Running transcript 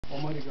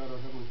Almighty God, our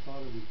Heavenly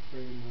Father, we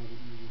pray now that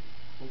you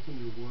will open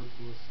your word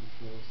to us and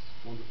show us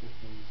wonderful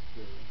things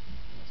therein.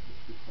 Ask us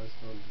through Christ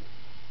our Lord.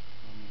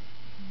 Amen.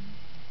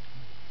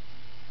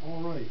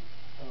 All right.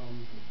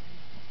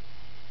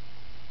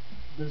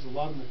 There's a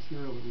lot of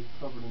material that we've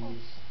covered in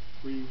these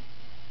 3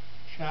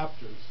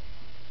 chapters,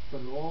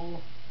 but it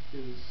all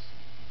is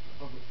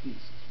of a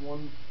piece. It's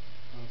one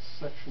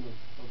section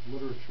of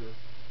literature,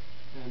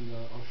 and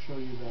I'll show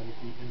you that at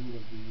the end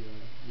of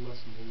the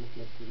lesson. We'll look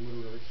at the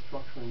literary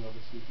structuring of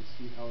it so you can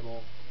see how it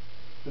all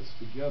fits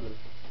together.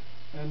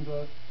 And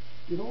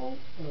it all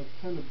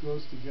kind of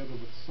goes together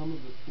with some of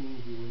the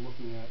themes we were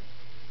looking at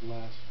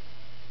last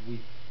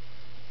week.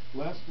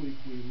 Last week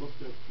we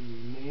looked at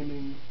the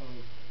naming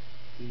of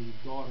the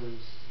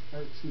daughters,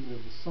 of the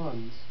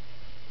sons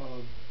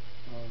of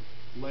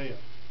Leah.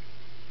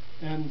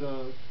 And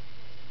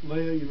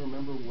Leah, you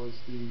remember, was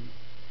the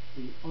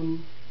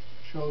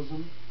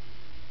unchosen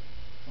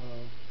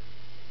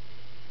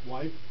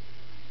wife,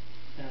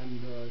 and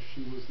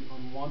she was the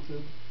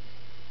unwanted.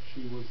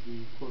 She was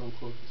the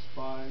quote-unquote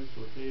despised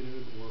or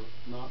hated or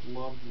not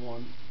loved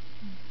one.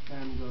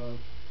 And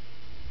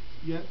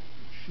yet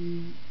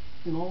she,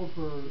 in all of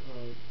her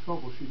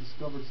trouble, she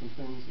discovered some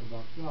things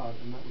about God,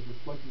 and that was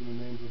reflected in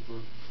the names of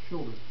her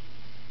children.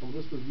 I'll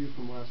just review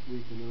from last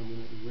week, and then I'm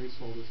going to erase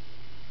all this.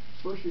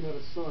 First, she had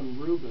a son,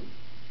 Reuben,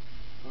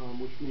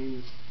 which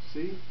means,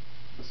 see,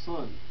 a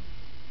son.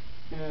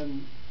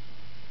 And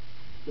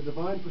the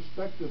divine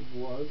perspective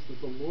was that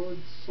the Lord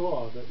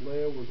saw that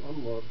Leah was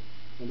unloved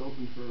and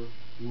opened her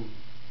womb.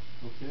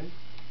 Okay?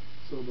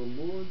 So the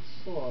Lord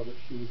saw that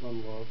she was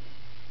unloved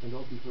and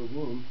opened her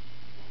womb.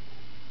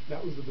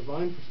 That was the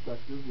divine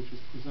perspective, which is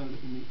presented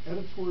in the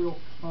editorial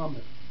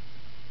comment.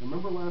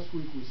 Remember last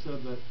week we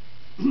said that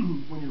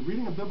when you're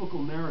reading a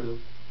biblical narrative,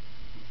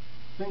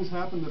 things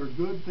happen that are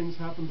good, things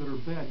happen that are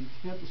bad. You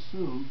can't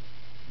assume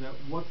that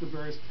what the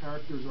various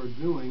characters are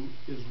doing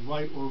is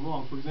right or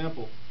wrong. For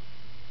example,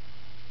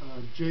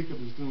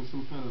 Jacob is doing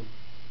some kind of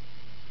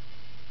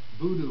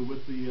voodoo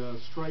with the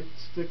striped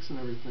sticks and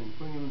everything,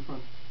 putting them in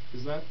front.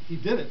 Is that, he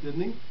did it,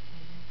 didn't he?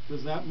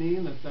 Does that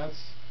mean that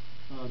that's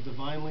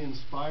divinely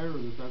inspired,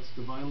 or that that's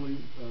divinely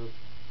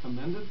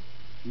commended?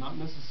 Not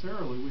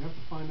necessarily. We have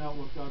to find out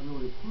what God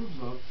really approves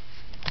of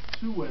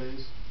 2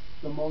 ways.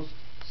 The most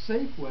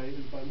safe way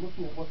is by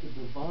looking at what the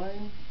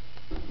divine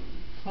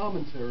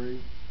commentary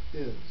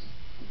is.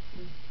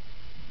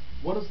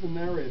 What does the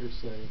narrator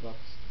say about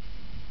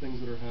things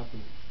that are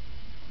happening?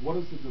 What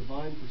is the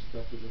divine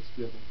perspective that's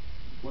given?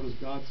 What does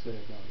God say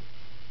about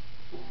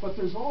it? But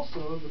there's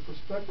also the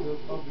perspective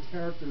of the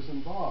characters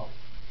involved.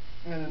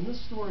 And in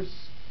this story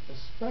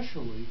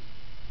especially,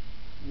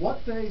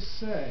 what they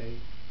say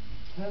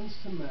tends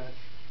to match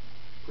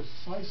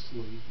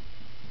precisely,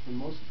 in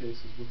most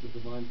cases, with the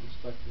divine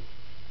perspective.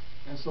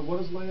 And so what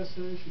does Leah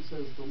say? She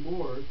says, "The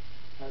Lord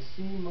has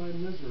seen my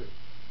misery.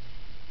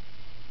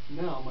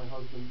 Now my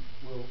husband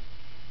will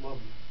love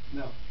me."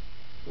 Now,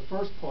 the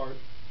first part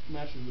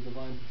matches the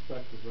divine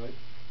perspective, right?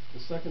 The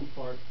second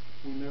part,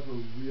 we never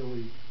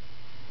really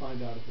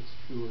find out if it's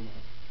true or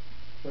not.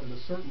 But at a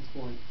certain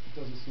point, it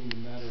doesn't seem to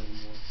matter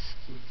anymore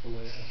to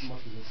Leah as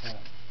much as it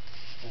had.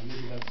 And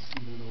maybe that's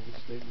even an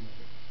overstatement of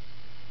it.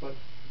 But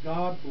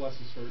God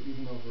blesses her,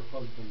 even though her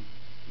husband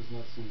does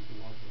not seem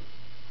to love her.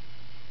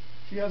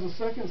 She has a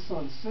second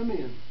son,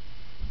 Simeon,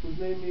 whose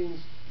name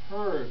means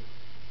heard.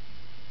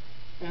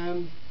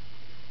 And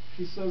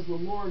she says, "The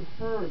Lord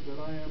heard that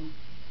I am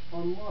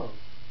unloved."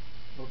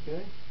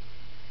 Okay?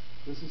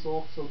 This is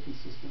also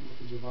consistent with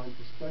the divine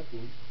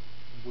perspective,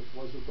 which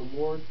was that the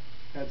Lord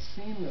had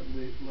seen that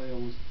Leah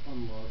was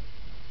unloved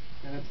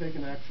and had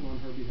taken action on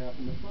her behalf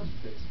in the first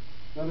case.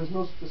 Now, there's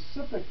no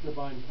specific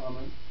divine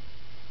comment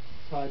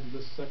tied to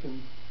this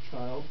second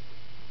child,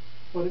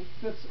 but it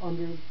fits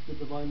under the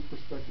divine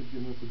perspective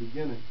given at the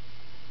beginning.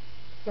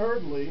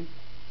 Thirdly,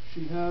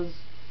 she has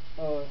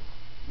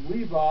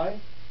Levi,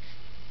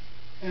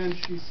 and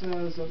she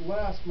says, "At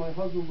last my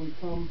husband will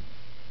become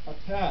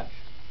attached."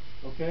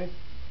 Okay?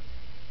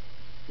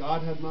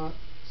 God had not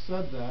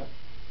said that.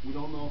 We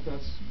don't know if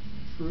that's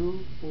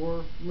true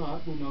or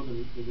not. We know that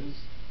it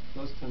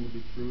does tend to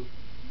be true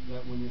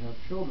that when you have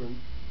children,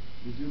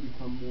 you do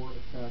become more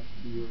attached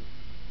to your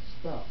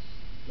spouse.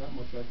 That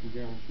much I can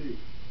guarantee.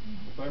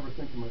 If I ever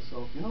think to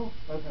myself,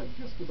 I've had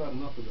just about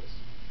enough of this,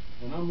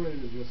 and I'm ready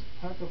to just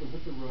pack up and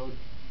hit the road,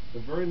 the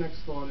very next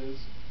thought is,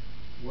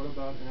 what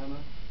about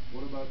Anna?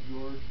 What about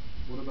George?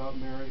 What about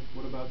Mary?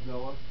 What about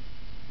Della?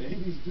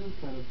 Babies do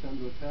kind of tend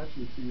to attach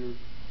you to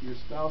your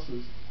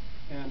spouses,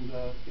 and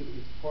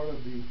it's part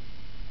of the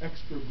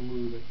extra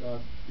glue that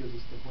God gives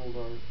us to hold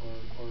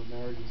our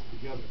marriages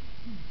together.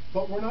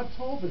 But we're not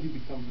told that he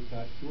becomes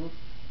attached to her.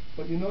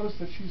 But you notice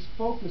that she's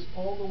focused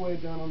all the way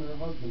down on her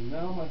husband.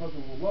 Now my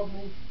husband will love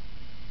me.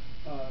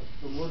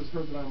 The Lord has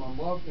heard that I'm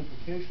unloved.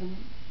 Implication,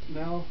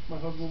 now my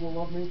husband will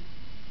love me.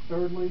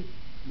 Thirdly,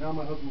 now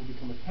my husband will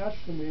become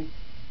attached to me.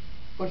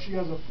 But she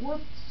has a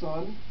fourth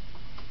son,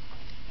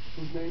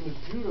 whose name is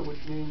Judah,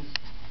 which means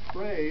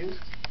praised.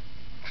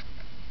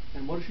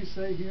 And what does she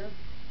say here?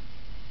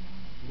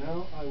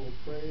 Now I will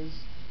praise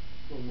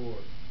the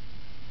Lord.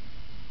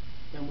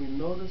 And we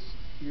noticed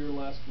here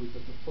last week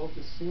that the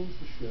focus seems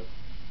to shift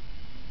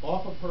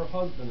off of her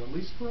husband, at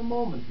least for a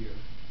moment here,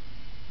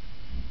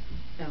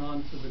 and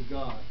onto the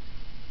God.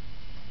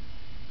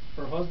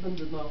 Her husband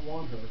did not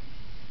want her.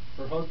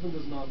 Her husband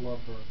does not love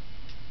her,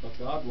 but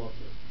God loved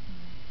her.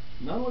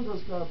 Not only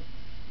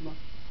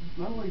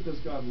does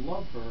God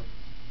love her,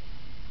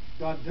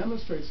 God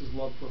demonstrates his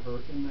love for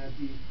her in that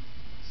he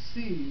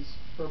sees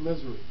her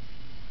misery.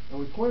 And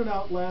we pointed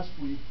out last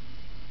week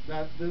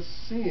that this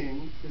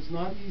seeing is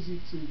not easy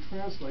to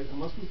translate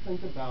unless we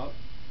think about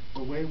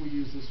the way we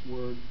use this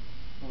word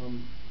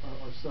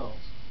ourselves.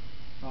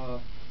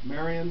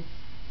 Marion,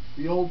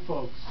 the old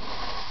folks,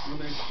 when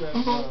they said,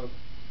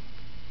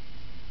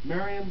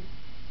 Marion,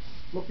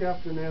 look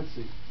after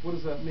Nancy. What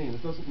does that mean?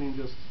 It doesn't mean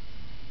just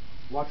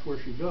watch where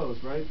she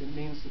goes, right? It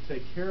means to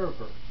take care of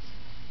her.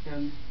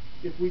 And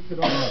if we could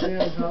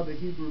understand how the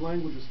Hebrew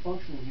language is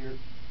functioning here,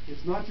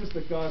 it's not just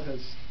that God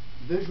has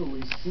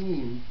visually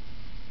seen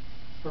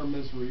her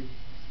misery,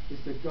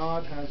 it's that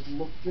God has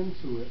looked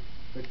into it,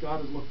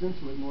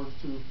 in order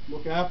to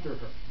look after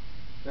her.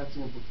 That's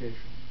the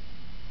implication.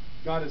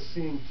 God is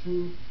seeing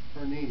to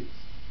her needs.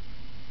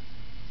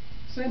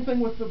 Same thing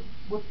with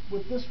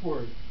this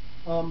word.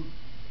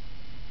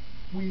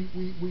 We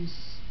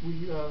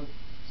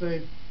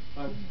say,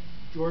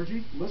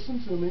 Georgie, listen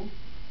to me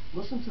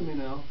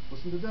now,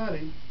 listen to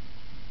Daddy.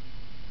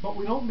 But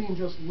we don't mean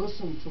just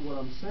listen to what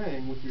I'm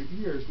saying with your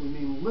ears. We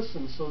mean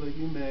listen so that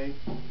you may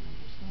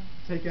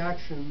take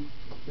action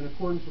in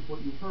accordance with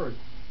what you've heard.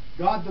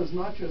 God does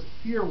not just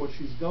hear what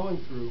she's going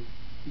through.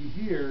 He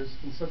hears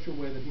in such a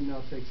way that he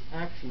now takes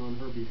action on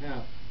her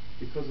behalf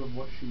because of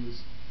what she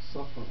is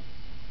suffering.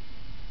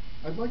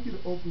 I'd like you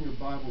to open your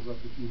Bibles up,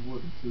 if you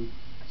would, to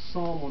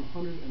Psalm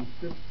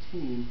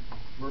 115,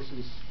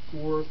 verses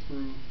 4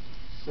 through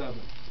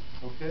 7.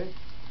 Okay?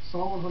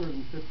 Psalm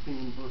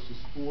 115, verses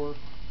 4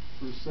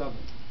 through 7.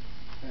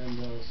 And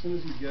as soon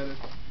as you get it,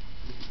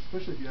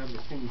 especially if you have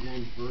the King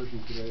James Version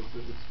today,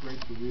 it's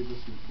great to read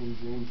this in the King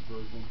James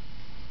Version.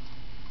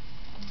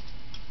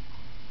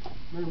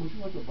 Mary, would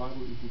you like a Bible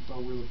that you can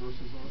tell where the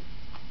verses are?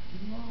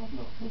 No,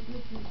 because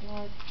this is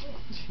large print.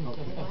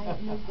 Okay. I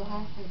have no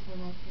glasses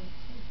and I can't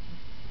see.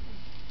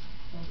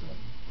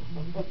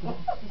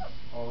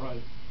 All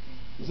right.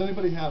 Does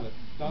anybody have it?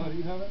 Donna, do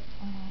you have it?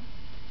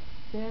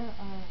 Their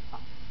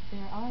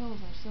idols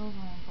are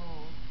silver and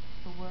gold,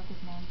 the work of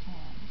men's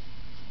hands.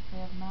 They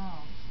have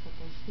mouths, but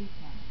they speak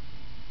not.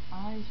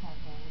 Eyes have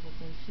they, but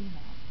they see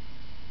not.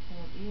 They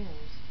have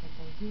ears, but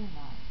they hear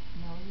not.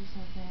 Noses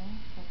have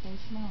they, but they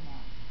smell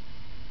not.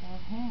 They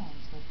have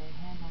hands, but they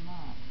handle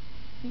not.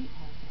 Feet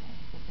have they,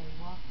 but they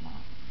walk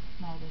not.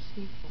 Neither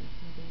speak they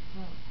through their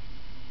throat.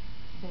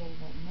 They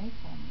that make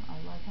them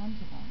are like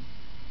unto them.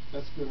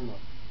 That's good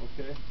enough,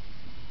 okay?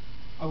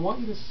 I want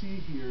you to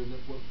see here that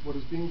what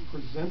is being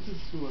presented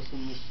to us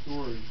in this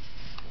story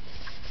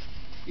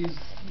is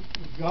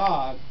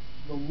God,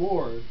 the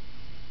Lord,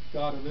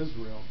 God of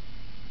Israel,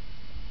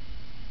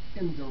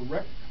 in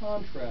direct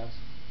contrast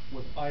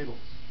with idols.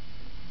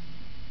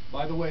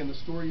 By the way, in the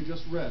story you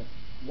just read,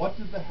 what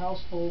did the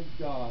household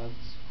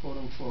gods, quote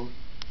unquote,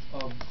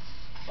 of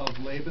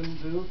Laban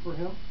do for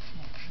him?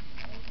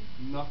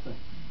 Nothing.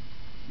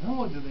 Not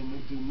only do they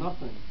do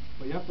nothing,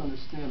 but you have to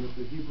understand that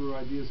the Hebrew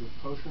ideas of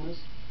kosherness,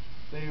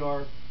 they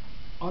are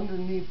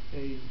underneath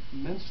a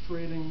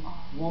menstruating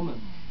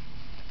woman.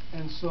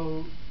 And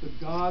so the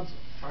gods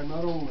are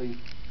not only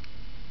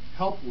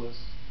helpless,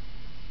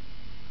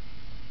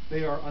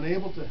 they are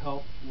unable to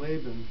help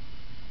Laban,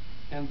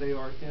 and they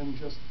are in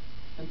just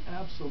an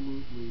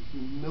absolutely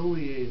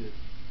humiliated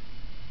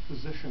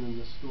position in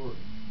this story.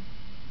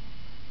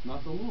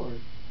 Not the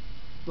Lord.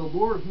 The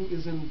Lord who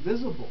is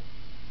invisible.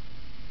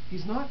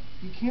 He's not,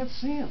 you can't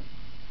see him.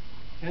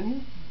 Can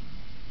you?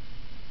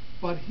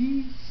 But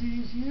he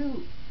sees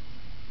you.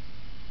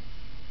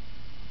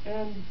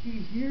 And he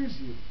hears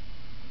you.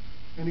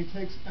 And he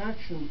takes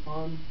action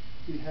on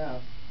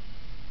behalf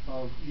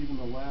of even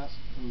the last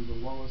and the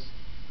lowest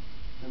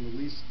and the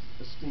least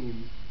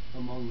esteemed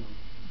among them,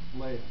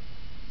 Leah.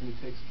 And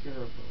he takes care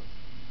of her.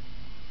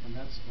 And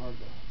that's our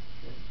God.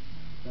 Okay?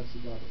 That's the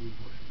God that we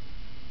worship.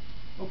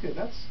 Okay,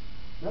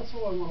 that's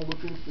all I want to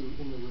look into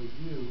in the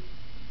review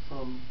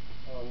from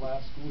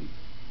last week.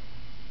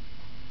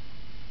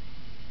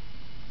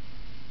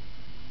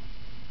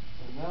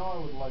 And now I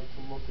would like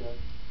to look at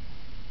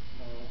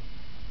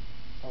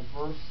a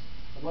verse.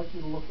 I'd like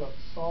you to look up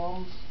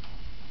Psalms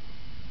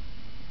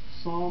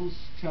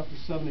chapter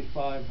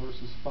 75,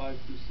 verses 5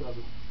 through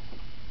 7.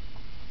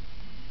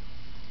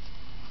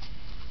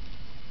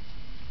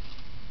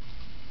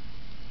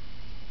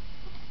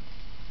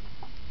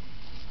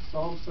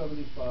 Psalm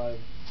 75,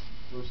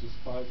 verses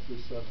 5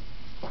 through 7.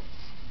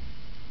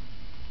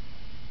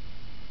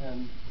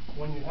 And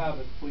when you have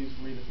it, please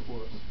read it for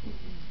us.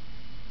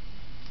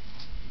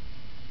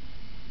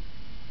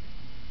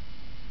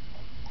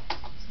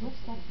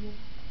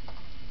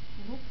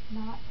 Lift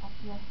not up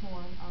your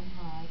horn on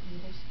high,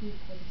 neither speak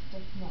with a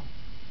stiff neck.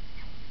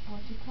 For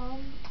to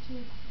come to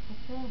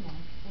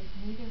fulfillment is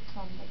neither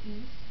from the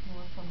east,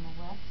 nor from the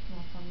west,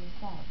 nor from the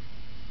south.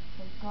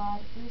 But God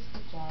is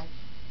the judge,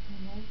 who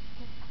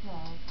maketh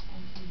love,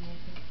 and who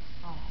maketh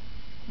all.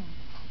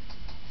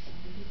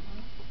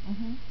 75?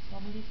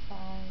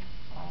 75,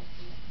 5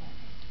 to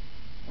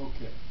 7.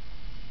 Okay.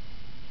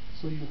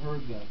 So you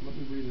heard that. Let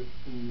me read it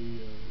in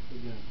the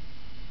again.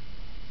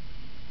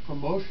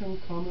 Promotion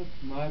cometh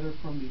neither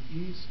from the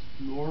east,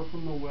 nor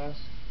from the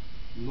west,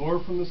 nor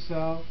from the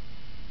south,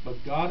 but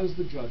God is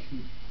the judge.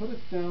 He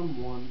putteth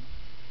down one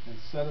and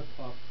setteth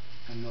up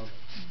another.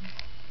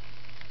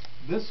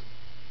 This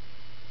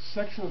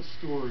section of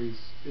stories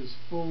is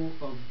full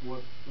of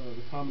what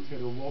the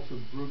commentator Walter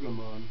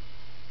Brueggemann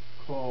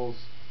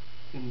calls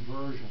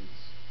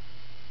inversions.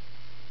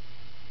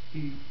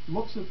 He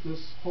looks at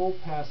this whole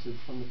passage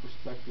from the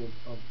perspective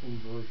of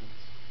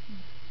inversions.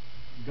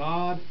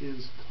 God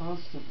is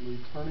constantly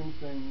turning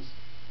things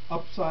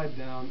upside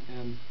down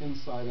and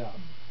inside out.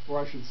 Or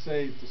I should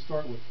say, to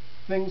start with,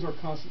 things are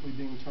constantly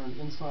being turned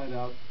inside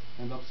out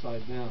and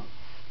upside down.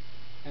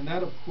 And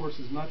that, of course,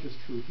 is not just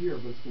true here,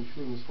 but it's been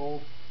true in this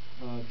whole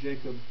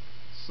Jacob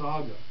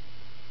saga.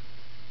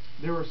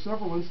 There are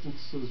several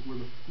instances where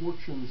the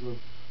fortunes of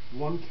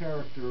one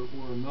character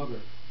or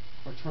another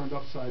are turned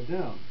upside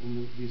down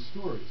in these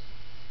stories.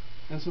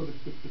 And so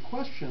the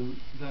question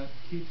that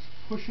keeps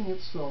pushing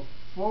itself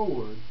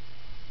forward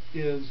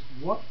is,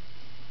 what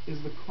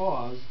is the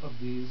cause of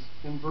these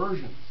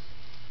inversions?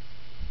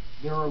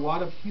 There are a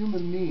lot of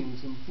human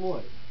means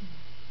employed.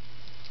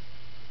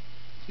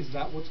 Is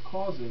that what's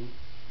causing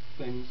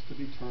things to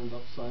be turned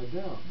upside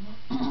down?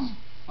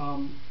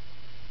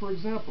 For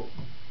example,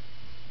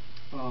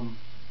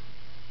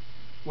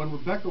 when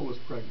Rebekah was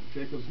pregnant,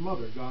 Jacob's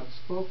mother, God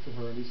spoke to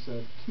her and he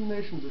said, 2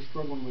 nations are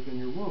struggling within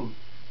your womb,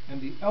 and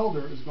the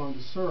elder is going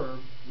to serve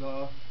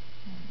the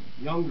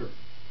younger.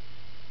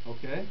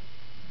 Okay?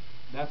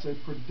 That's a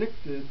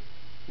predicted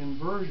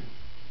inversion.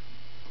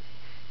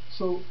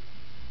 So,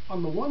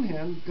 on the one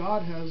hand,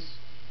 God has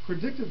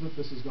predicted that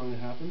this is going to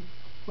happen,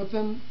 but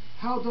then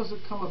how does it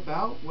come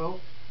about?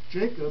 Well,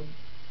 Jacob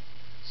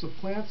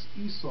supplants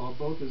Esau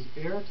both as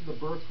heir to the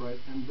birthright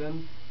and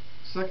then,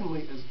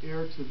 secondly, as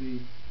heir to the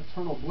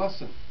eternal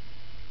blessing.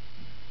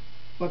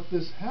 But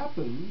this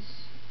happens,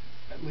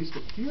 at least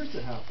appears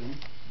to happen,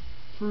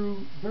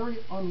 through very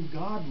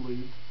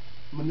ungodly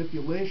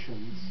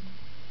manipulations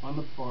on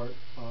the part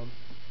of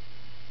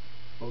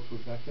both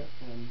Rebekah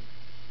and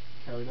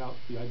carried out.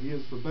 The idea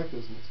is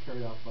Rebekah's and it's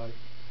carried out by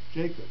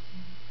Jacob.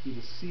 He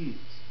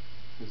deceives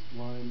his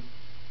blind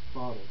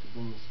father to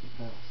bring this to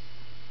pass.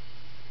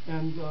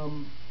 And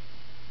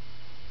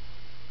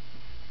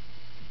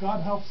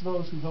God helps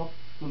those who help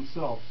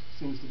themselves,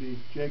 seems to be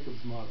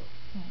Jacob's motto.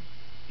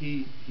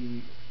 He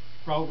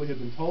probably had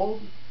been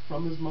told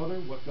from his mother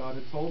what God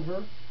had told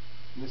her,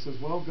 and he says,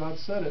 well, God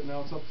said it,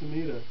 now it's up to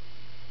me to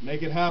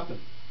make it happen.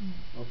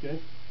 Okay?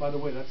 By the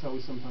way, that's how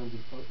we sometimes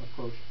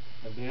approach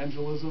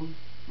evangelism,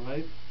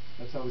 right?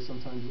 That's how we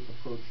sometimes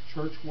approach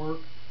church work.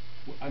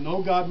 I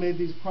know God made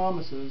these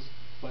promises,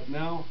 but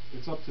now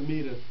it's up to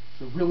me to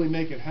really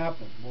make it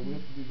happen. Well, we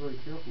have to be very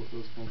careful with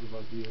those kinds of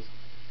ideas,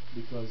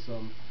 because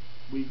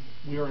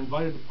we are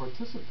invited to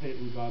participate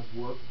in God's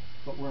work,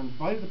 but we're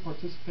invited to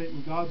participate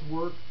in God's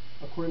work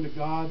according to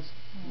God's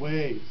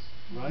ways,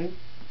 right?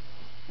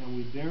 And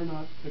we dare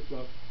not pick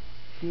up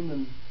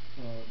human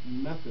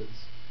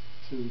methods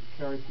to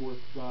carry forth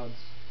God's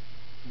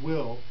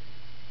will,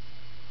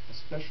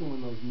 especially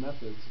when those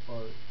methods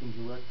are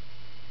in direct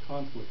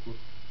conflict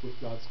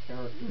with God's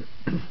character.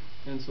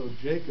 And so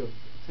Jacob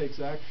takes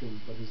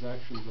action, but his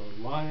actions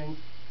are lying,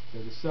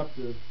 they're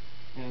deceptive,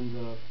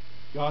 and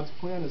God's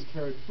plan is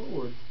carried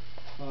forward.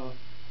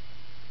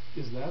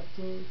 Is that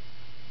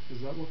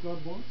what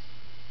God wants?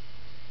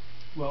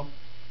 Well,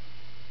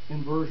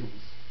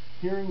 inversions.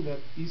 Hearing that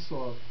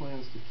Esau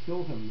plans to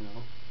kill him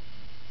now,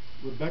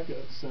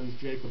 Rebekah sends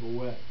Jacob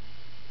away.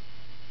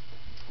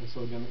 And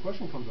so again, the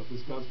question comes up,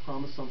 is God's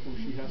promise something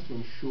she has to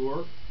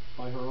ensure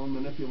by her own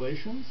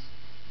manipulations?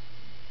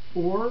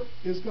 Or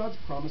is God's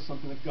promise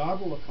something that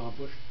God will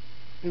accomplish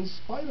in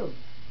spite of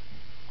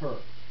her?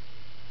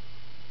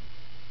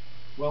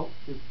 Well,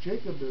 if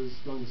Jacob is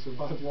going to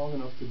survive long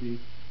enough to be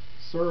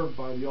served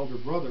by the elder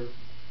brother,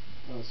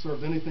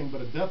 served anything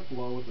but a death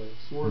blow with a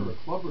sword or a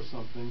club or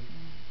something,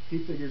 he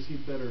figures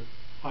he'd better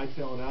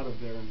hightail it out of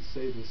there and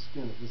save his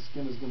skin. If his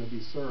skin is going to be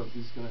served,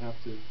 he's going to have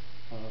to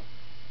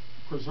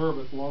preserve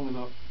it long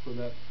enough for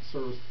that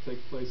service to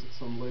take place at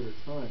some later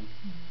time.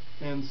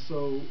 And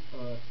so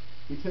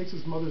he takes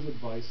his mother's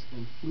advice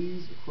and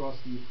flees across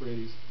the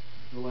Euphrates,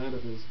 the land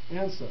of his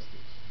ancestors.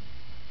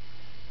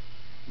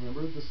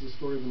 Remember, this is a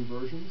story of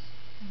inversions.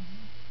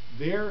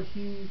 There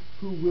he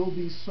who will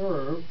be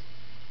served,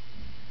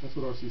 that's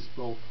what R.C.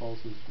 Sproul calls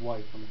his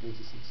wife on the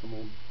basis of some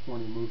old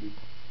corny movie,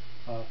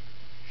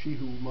 she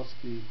who must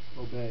be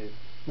obeyed.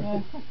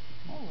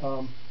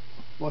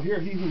 Well, here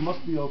he who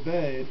must be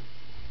obeyed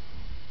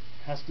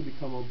has to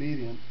become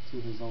obedient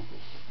to his uncle.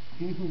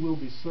 He who will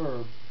be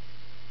served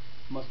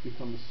must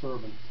become the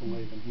servant to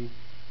Laban.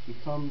 He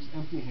comes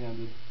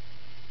empty-handed,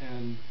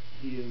 and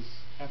he is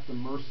at the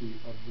mercy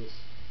of this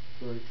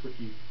very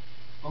tricky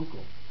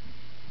uncle.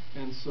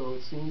 And so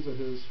it seems that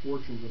his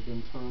fortunes have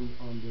been turned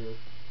on their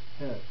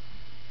head.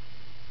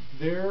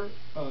 There,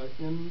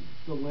 in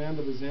the land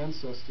of his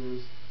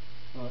ancestors,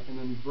 an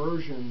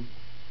inversion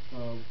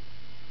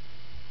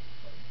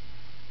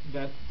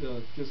that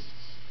just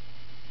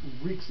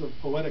reeks of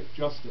poetic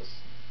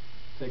justice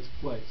takes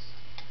place.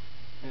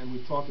 And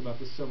we've talked about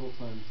this several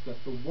times, that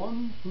the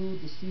one who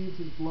deceived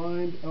his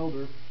blind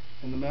elder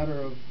in the matter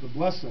of the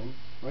blessing,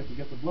 right, to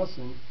get the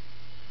blessing,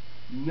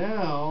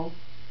 now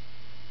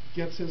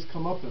gets his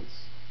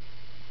comeuppance.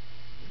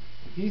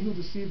 He who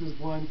deceived his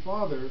blind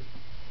father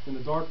in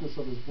the darkness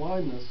of his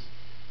blindness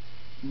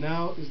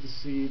now is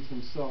deceived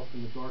himself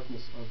in the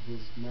darkness of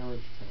his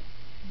marriage tent.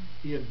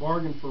 He had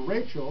bargained for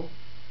Rachel,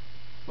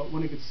 but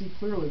when he could see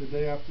clearly the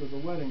day after the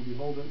wedding,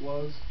 behold, it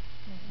was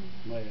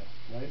Leah,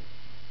 right?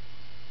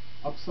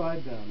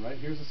 Upside down, right?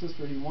 Here's the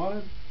sister he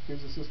wanted,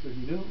 here's the sister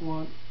he didn't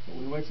want, but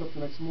when he wakes up the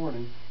next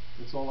morning,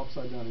 it's all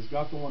upside down. He's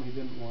got the one he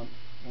didn't want,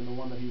 and the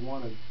one that he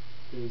wanted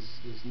is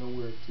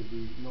nowhere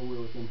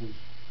within his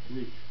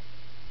reach.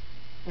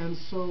 And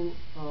so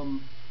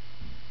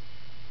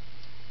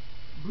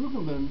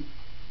Brueggemann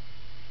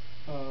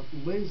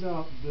lays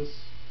out this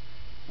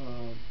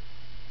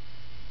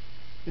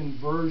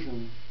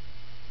inversion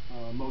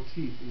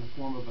motif in the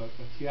form of a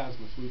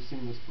chiasmus. We've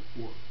seen this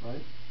before,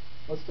 right?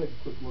 Let's take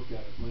a quick look at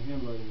it. My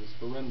handwriting is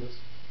horrendous.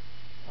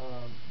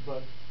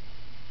 But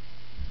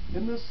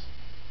in this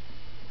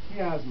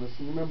chiasmus,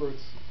 and remember,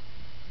 it's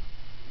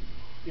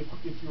if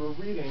you're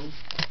reading,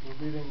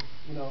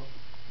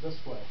 this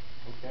way,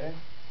 okay?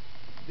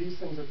 These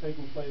things are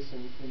taking place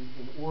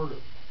in order.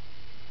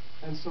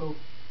 And so,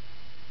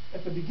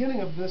 at the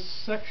beginning of this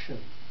section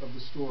of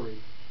the story,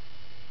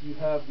 you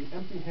have the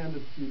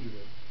empty-handed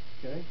fugitive,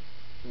 okay?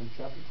 In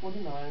chapter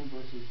 29,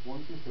 verses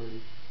 1 through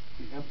 30,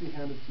 the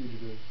empty-handed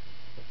fugitive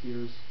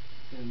appears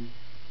in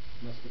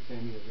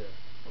Mesopotamia there,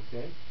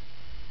 okay?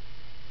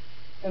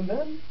 And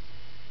then,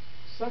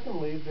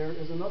 secondly, there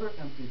is another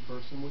empty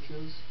person, which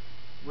is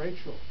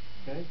Rachel,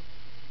 okay?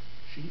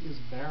 She is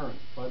barren.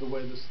 By the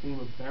way, this theme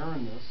of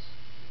barrenness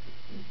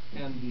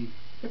and the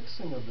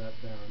fixing of that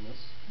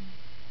barrenness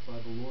by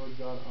the Lord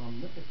God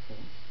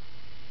omnipotent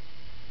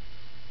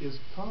is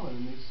common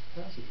in these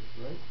passages,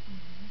 right?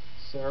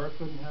 Sarah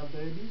couldn't have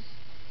babies.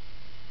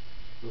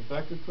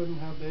 Rebecca couldn't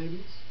have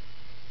babies.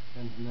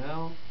 And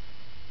now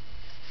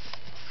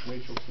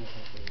Rachel can't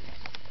have babies.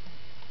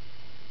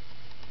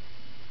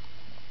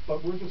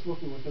 But we're just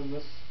looking within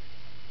this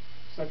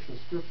section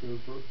of Scripture,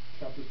 for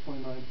chapters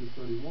 29 through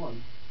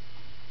 31.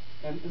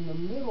 And in the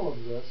middle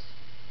of this,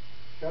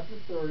 chapter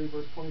 30,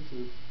 verse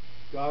 22,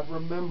 God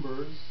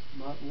remembers,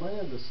 not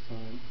Leah this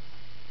time,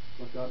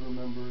 but God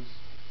remembers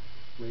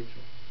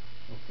Rachel.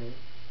 Okay?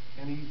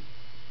 And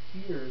he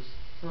hears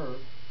her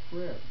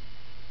prayer.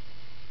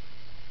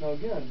 Now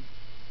again,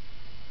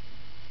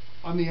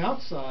 on the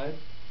outside,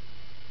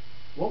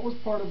 what was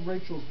part of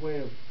Rachel's way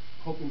of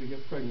hoping to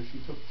get pregnant? She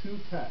took two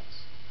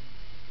tacks.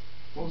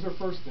 What was her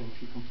first thing?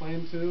 She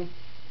complained to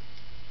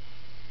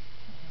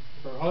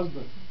her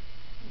husband.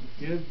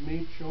 Give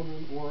me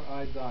children or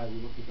I die.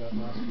 We looked at that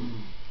last week.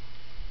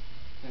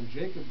 And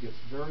Jacob gets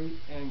very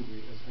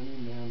angry, as any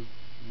man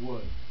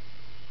would,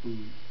 who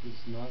is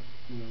not,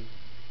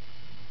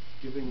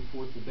 giving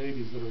forth the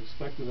babies that are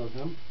expected of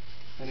him.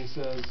 And he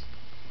says,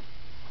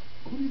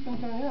 who do you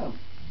think I am?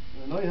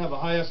 I know you have a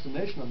high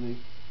estimation of me,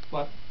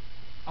 but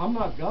I'm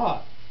not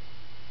God.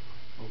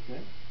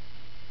 Okay?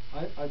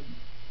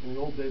 In the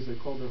old days they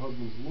called their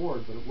husbands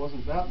Lord, but it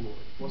wasn't that Lord.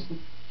 It wasn't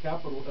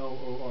capital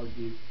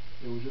L-O-R-D.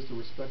 It was just a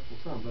respectful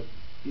term. But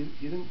he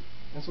didn't,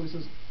 and so he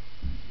says,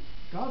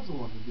 God's the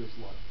one who gives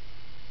life.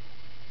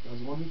 God's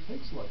the one who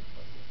takes life,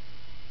 by the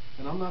way.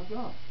 And I'm not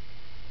God.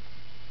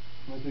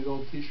 Reminds me of the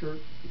old t-shirt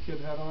the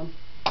kid had on.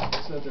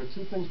 It said, there are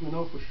two things we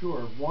know for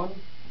sure. One,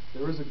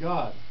 there is a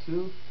God.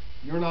 Two,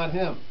 you're not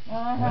him.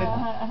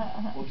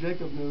 Right? Well,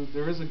 Jacob knew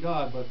there is a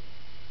God, but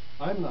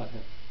I'm not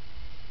him.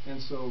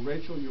 And so,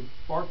 Rachel, you're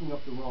barking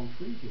up the wrong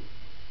tree here.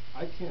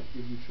 I can't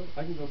give you children.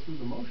 I can go through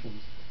the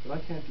motions, but I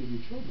can't give you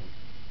children.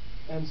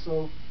 And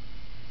so,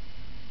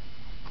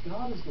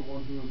 God is the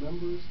one who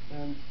remembers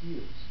and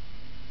hears.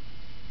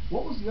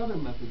 What was the other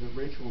method that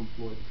Rachel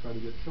employed to try to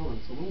get children?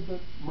 It's a little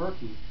bit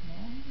murky.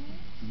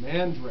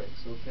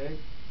 Mandrakes, okay?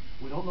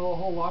 We don't know a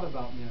whole lot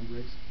about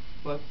mandrakes,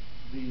 but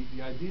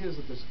the idea is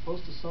that they're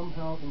supposed to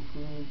somehow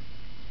improve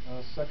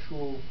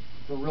sexual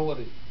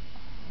virility.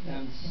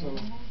 And so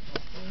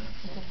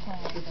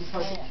it's a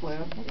type of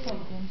plant,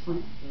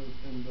 fruit,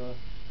 and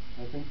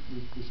I think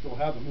we still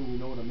have them. We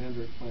know what a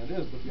mandrake plant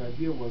is, but the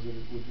idea was that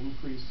it would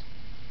increase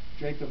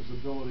Jacob's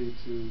ability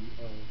to,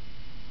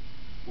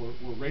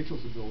 or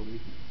Rachel's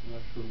ability, I'm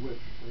not sure which,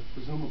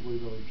 presumably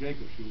though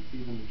Jacob, she would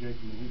feed into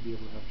Jacob and he'd be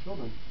able to have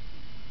children.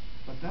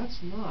 But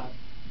that's not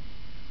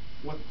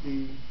what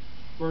the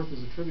birth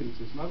is attributed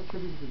to. It's not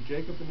attributed to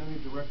Jacob in any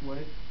direct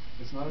way.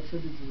 It's not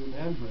attributed to the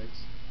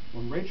mandrakes.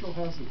 When Rachel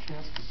has the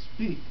chance to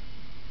speak,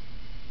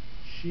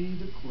 she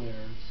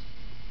declares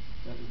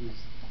that it is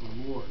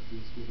the Lord who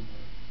has given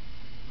her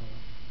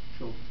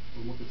children.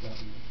 We'll look at that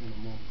in a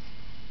moment.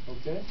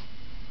 Okay?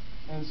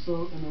 And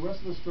so in the rest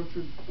of the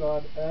scripture,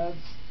 God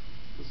adds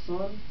the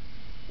son,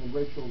 and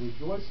Rachel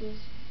rejoices.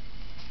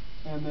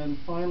 And then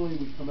finally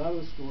we come out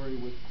of the story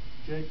with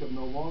Jacob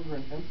no longer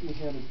an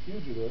empty-handed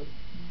fugitive,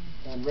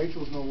 and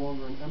Rachel is no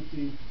longer an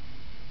empty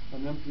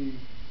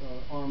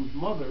armed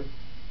mother.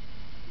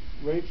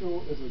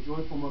 Rachel is a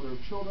joyful mother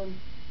of children,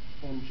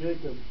 and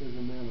Jacob is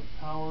a man of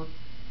power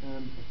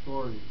and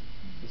authority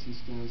as he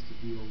stands to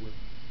deal with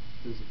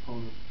his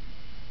opponent,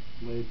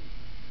 Laban.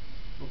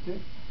 Okay?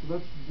 So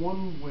that's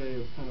one way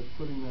of kind of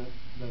putting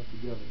that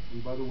together.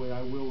 And by the way,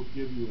 I will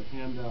give you a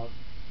handout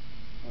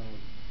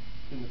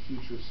in the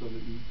future so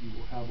that you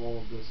will have all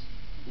of this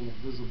in a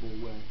visible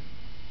way.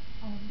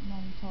 No,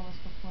 you told us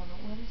before,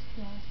 but what is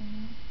chaos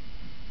mean?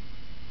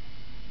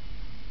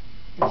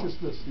 It's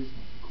just this. These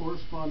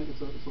corresponding,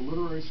 it's a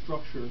literary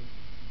structure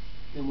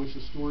in which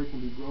a story can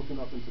be broken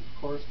up into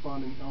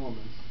corresponding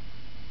elements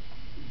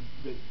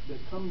that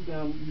come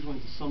down usually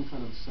into some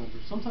kind of a center.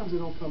 Sometimes they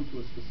don't come to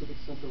a specific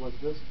center like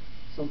this.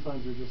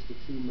 Sometimes they're just the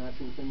two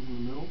matching things in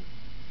the middle.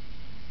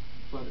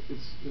 But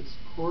it's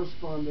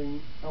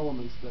corresponding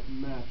elements that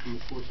match in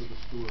the course of the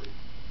story.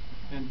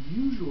 And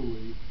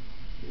usually,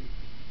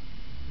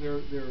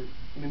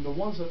 the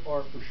ones that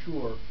are for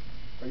sure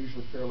are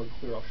usually fairly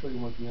clear. I'll show you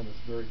one at the end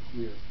that's very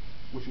clear,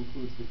 which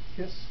includes the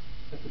kiss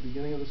at the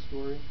beginning of the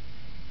story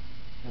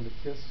and the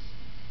kiss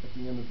at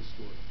the end of the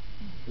story.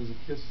 There's a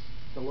kiss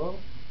hello,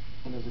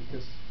 and there's a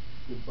kiss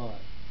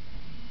goodbye.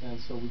 And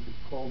so we could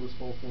call this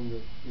whole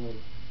thing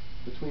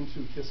Between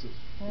Two Kisses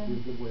would be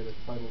a good way to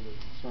title the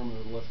sermon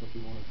or the lesson if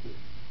you wanted to.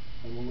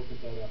 And we'll look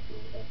at that after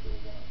a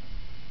while.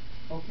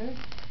 Okay?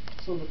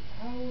 So the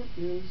power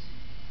is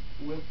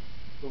with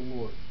the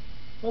Lord.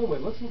 By the way,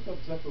 let's look up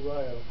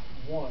Zechariah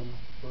 1,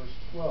 verse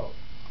 12,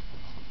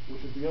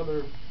 which is the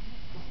other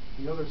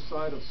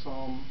side of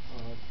Psalm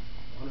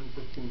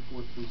 115,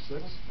 4 through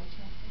 6.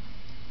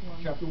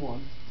 Chapter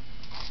 1,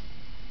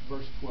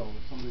 verse 12.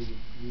 If somebody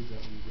would read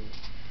that when you read it.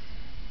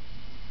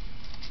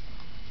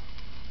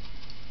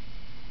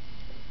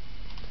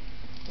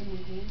 And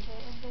the angel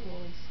of the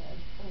Lord said,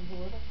 O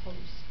Lord of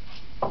hosts,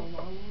 how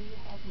long will you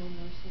have no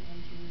mercy on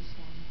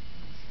Jerusalem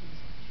and the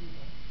cities of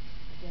Judah,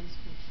 against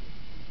which you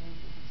have been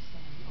angry and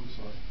slain? I'm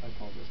sorry, I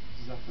apologize.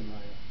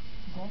 Zephaniah.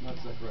 Not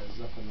Zechariah,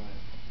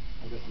 Zephaniah.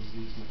 I got the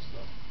Z's mixed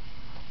up.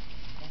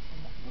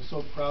 I'm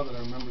so proud that I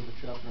remembered the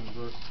chapter and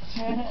verse.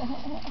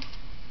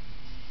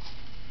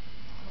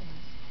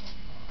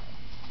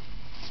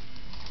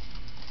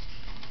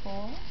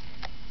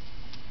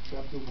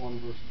 Chapter 1,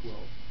 verse 12.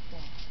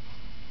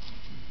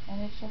 And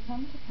it shall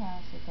come to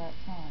pass at that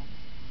time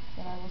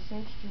that I will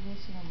search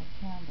Jerusalem with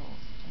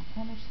candles, and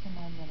punish the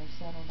men that are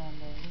settled on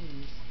their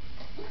knees,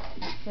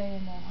 that say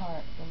in their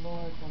heart, the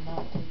Lord will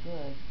not do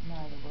good,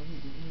 neither will he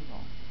do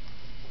evil.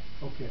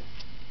 Okay.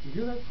 You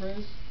hear that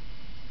phrase?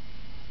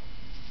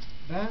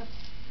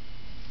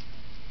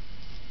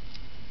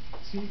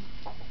 See,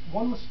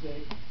 one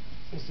mistake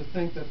is to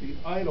think that the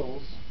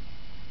idols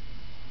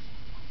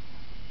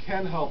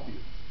can help you.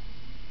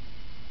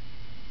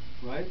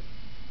 Right?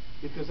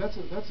 Because that's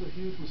a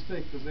huge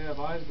mistake, because they have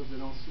eyes but they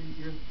don't see,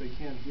 ears but they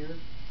can't hear,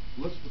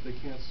 lips but they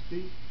can't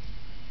speak.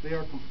 They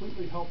are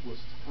completely helpless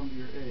to come to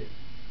your aid.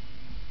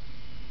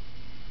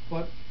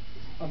 But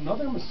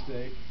another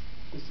mistake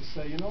is to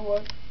say, you know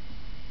what?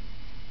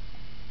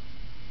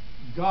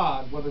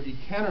 God, whether he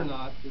can or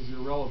not, is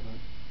irrelevant.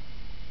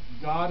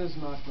 God is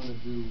not going to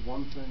do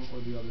one thing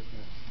or the other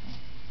thing.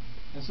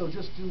 And so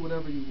just do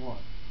whatever you want.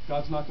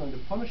 God's not going to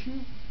punish you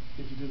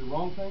if you do the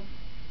wrong thing.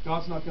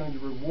 God's not going to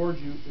reward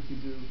you if you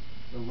do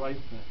the right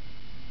thing.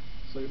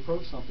 So you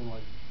approach something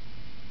like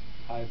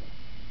tithing,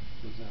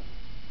 for example.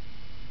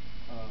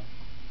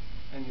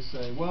 And you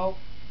say, well,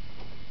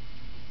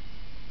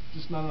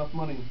 just not enough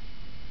money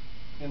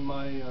in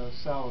my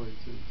salary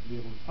to be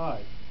able to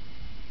tithe.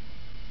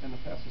 And the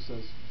pastor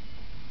says,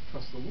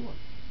 trust the Lord.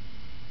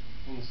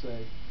 And you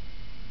say,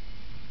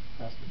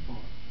 Pastor, come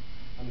on.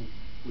 I mean,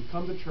 we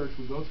come to church,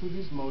 we go through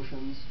these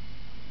motions,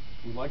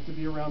 we like to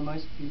be around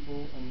nice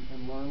people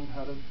and learn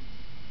how to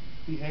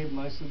behave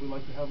nicely. We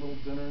like to have little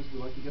dinners. We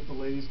like to get the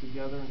ladies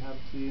together and have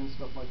tea and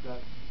stuff like that.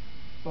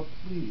 But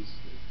please,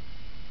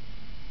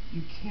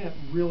 you can't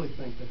really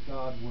think that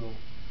God will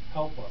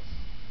help us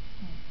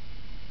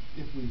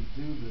if we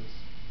do this,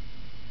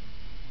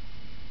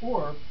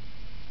 or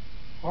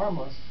harm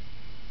us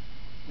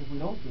if we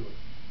don't do it.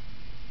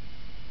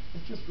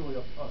 It's just really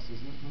up to us,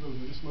 isn't it? In other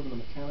words, we just live in a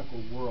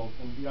mechanical world,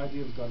 and the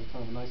idea of God is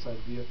kind of a nice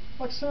idea,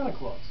 like Santa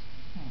Claus.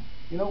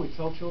 You know, we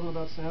tell children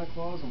about Santa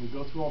Claus, and we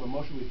go through all the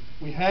motion.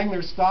 We hang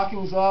their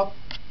stockings up,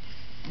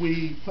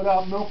 we put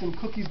out milk and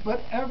cookies,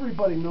 but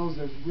everybody knows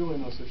there's really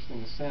no such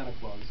thing as Santa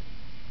Claus.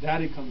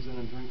 Daddy comes in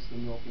and drinks the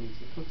milk and eats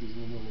the cookies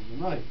in the middle of the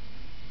night.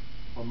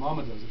 Or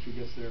Mama does if she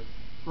gets there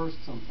first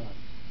sometimes.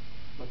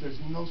 But there's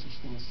no such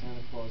thing as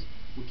Santa Claus.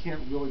 We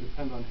can't really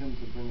depend on him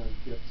to bring our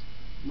gifts,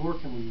 nor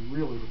can we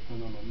really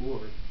depend on the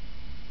Lord.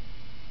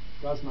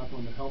 God's not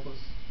going to help us,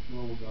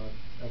 nor will God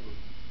ever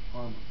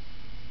harm us.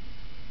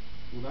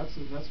 Well, that's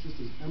just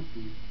as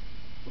empty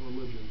a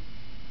religion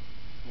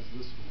as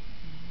this one.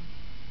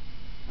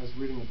 I was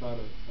reading about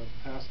a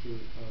pastor.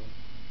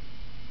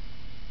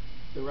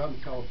 They were out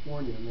in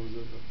California, and there was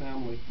a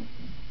family,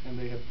 and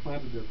they had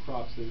planted their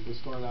crops. They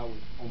started out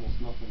with almost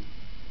nothing,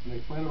 and they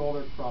planted all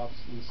their crops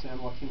in the San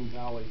Joaquin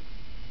Valley,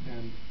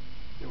 and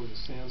there was a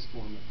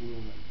sandstorm that blew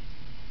in,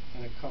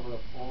 and it covered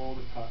up all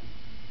the cotton,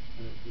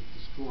 and it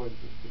destroyed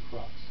the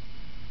crops.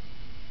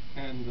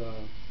 And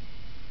the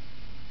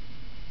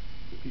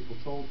people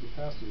told the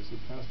pastor, they said,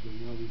 "Pastor,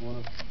 we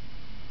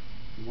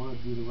want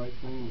to do the right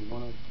thing. We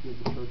want to give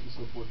the church and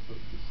so forth." But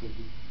he said,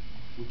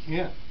 "We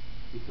can't,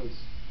 because..."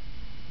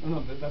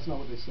 No, that's not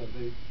what they said.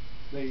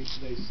 They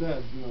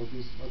said,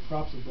 these our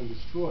crops have been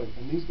destroyed,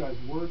 and these guys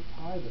were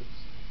tithers,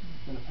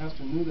 and the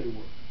pastor knew they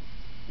were.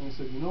 And he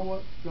said, "You know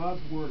what? God's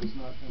word is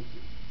not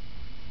empty.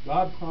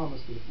 God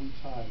promised that if we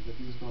tithe, that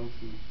He's going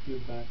to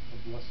give back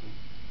a blessing."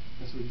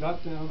 And so he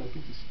got down. I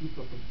think he scooped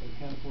up a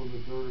handful of the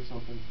dirt or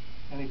something,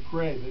 and he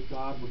prayed that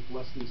God would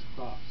bless these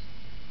crops.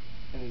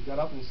 And he got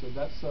up and he said,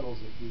 "That settles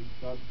it.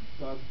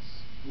 God's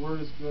word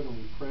is good," and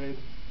we prayed,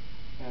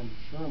 and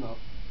sure enough,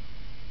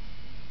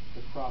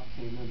 the crop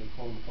came in. They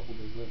called him a couple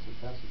days later and said,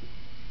 "Pastor, the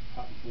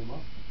cotton came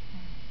up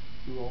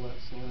through all that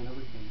sand and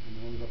everything," and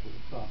they ended up with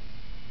a crop.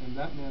 And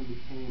that man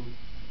became,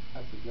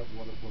 I forget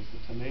what it was, the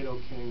tomato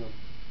king of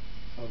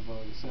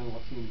the San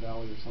Joaquin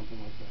Valley or something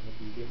like that. I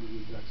can get you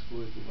the exact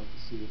story if you'd like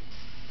to see it.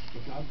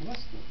 But God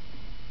blessed them.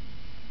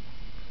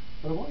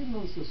 But I want you to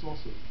notice this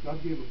also.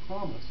 God gave a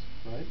promise,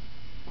 right?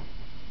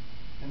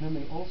 And then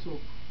they also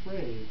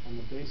prayed on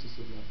the basis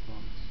of that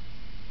promise.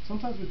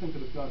 Sometimes we think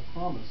that if God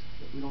promised,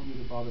 that we don't need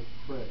to bother to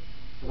pray.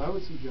 But I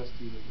would suggest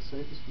to you that the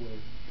safest way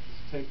is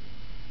to take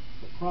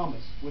the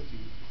promise with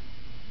you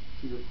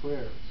to your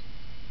prayers,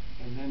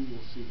 and then you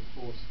will see the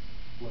fullest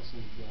blessing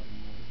of God in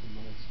my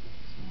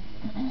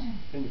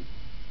opinion.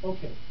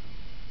 Okay.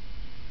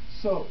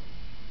 So,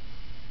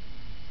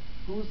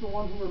 who is the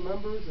one who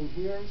remembers and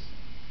hears?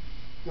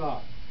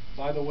 God.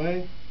 By the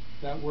way,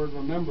 that word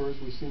remembers,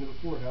 we've seen it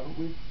before, haven't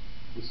we?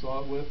 We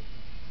saw it with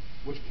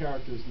which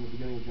characters in the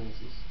beginning of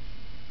Genesis?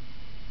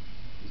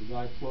 There's a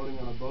guy floating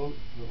on a boat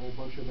with a whole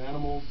bunch of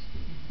animals.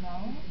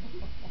 No.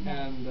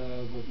 And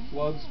the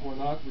floods were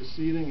not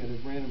receding. It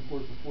had rained and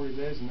poured for 40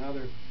 days, and now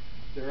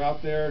they're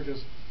out there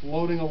just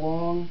floating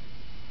along.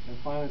 And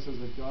finally it says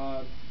that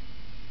God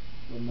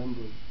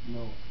remembered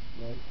Noah,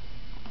 right?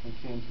 And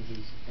came to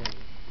his aid.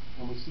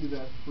 And we see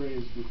that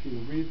phrase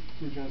repeated. Read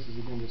through Genesis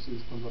again, you'll see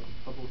this comes up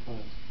a couple of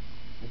times.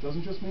 It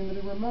doesn't just mean that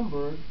he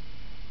remembered,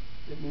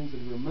 it means that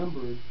he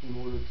remembered in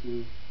order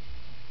to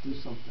do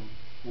something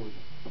for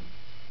them.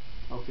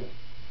 Okay.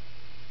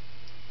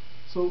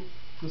 So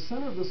the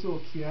center of this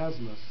little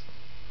chiasmus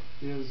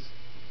is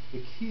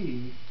the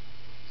key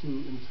to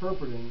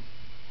interpreting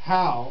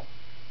how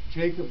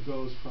Jacob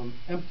goes from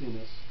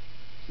emptiness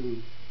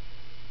to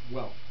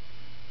wealth.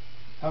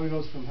 How he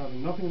goes from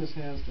having nothing in his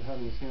hands to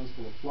having his hands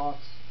full of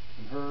flocks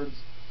and herds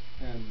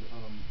and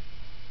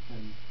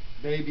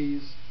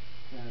babies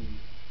and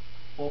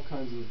all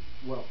kinds of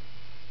wealth.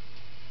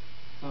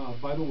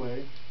 By the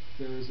way,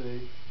 there is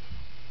a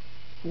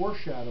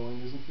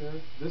foreshadowing, isn't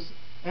there? This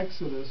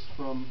exodus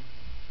from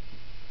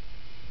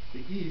the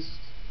east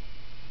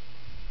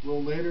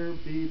will later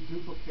be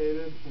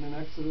duplicated in an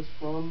exodus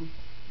from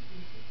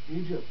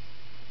Egypt,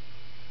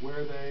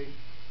 where they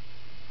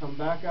come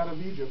back out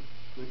of Egypt.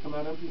 Do they come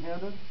out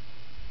empty-handed?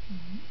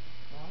 Mm-hmm.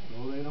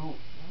 No, they don't.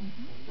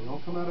 Mm-hmm. They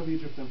don't come out of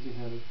Egypt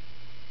empty-handed.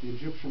 The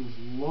Egyptians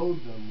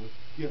load them with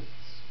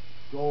gifts,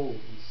 gold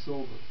and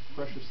silver,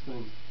 precious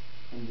things.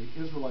 And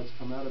the Israelites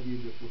come out of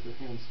Egypt with their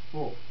hands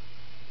full,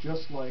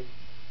 just like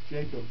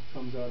Jacob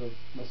comes out of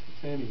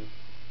Mesopotamia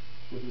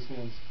with his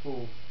hands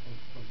full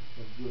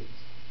of goods.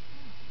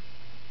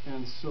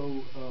 And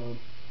so,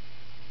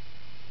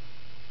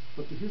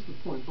 but here's the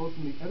point, both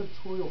in the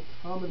editorial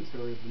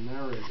commentary of the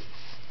narrator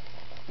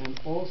and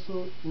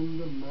also in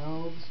the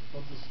mouths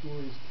of the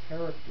story's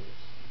characters,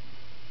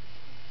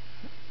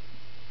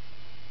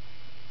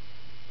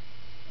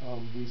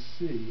 we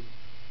see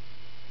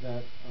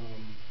that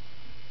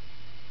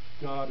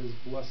God is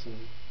blessing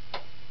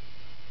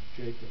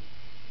Jacob.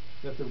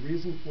 That the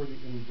reason for the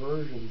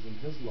inversions in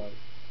his life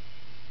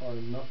are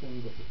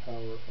nothing but the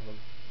power of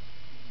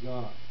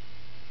God.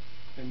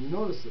 And you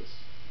notice this.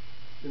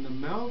 In the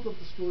mouth of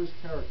the story's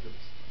characters,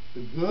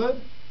 the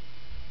good,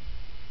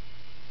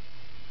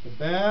 the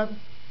bad,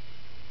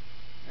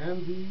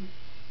 and the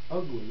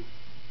ugly,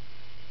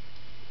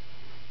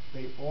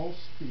 they all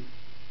speak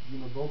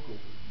univocally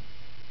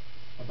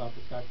about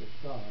the fact that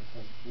God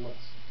has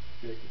blessed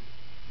Jacob.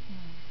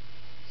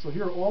 So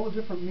here are all the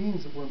different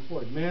means that were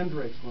employed.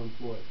 Mandrakes were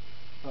employed.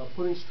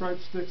 Putting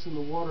striped sticks in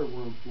the water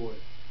were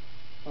employed.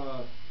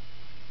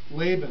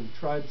 Laban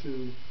tried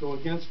to go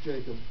against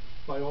Jacob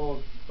by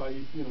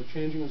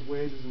changing his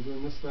wages and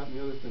doing this, that, and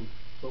the other thing.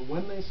 But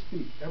when they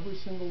speak, every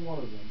single one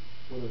of them,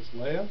 whether it's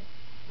Leah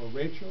or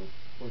Rachel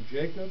or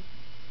Jacob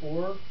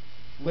or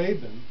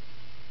Laban,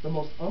 the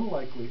most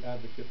unlikely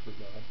advocate for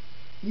God,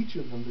 each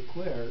of them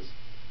declares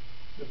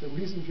that the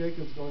reason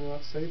Jacob's going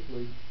out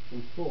safely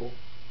in full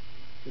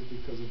is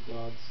because of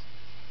God's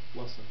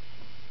blessing.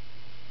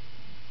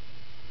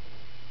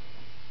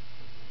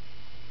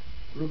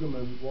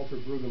 Walter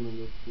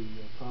Brueggemann, the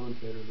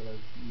commentator that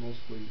I've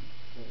mostly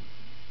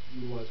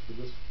utilized for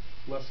this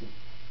lesson,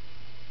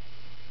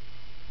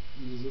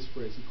 uses this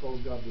phrase. He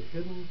calls God the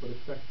hidden but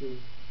effective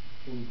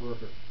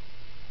inverter.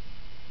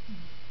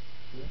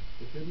 Yeah?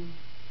 The hidden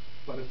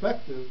but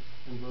effective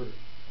inverter.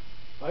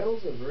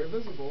 Idols are very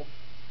visible,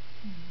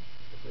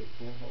 but they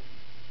can't help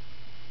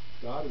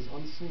you. God is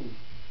unseen,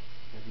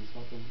 and He's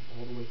helping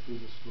all the way through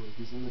this story.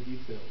 He's in the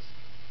details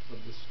of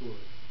this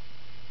story.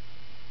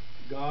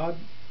 God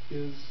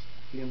is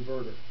the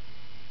inverter.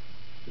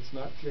 It's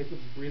not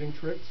Jacob's breeding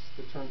tricks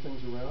that turn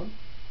things around.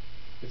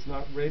 It's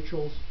not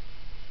Rachel's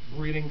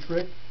breeding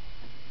trick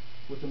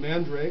with the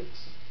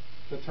mandrakes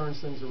that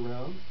turns things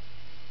around.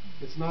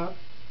 It's not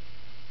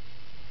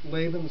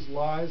Laban's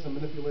lies and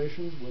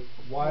manipulations with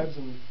wives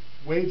and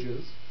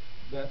wages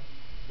that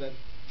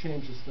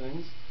changes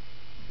things.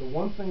 The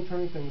one thing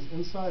turning things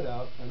inside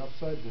out and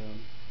upside down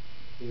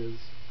is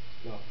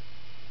God.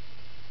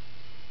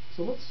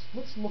 So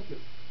let's look at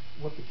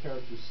what the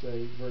characters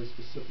say very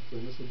specifically,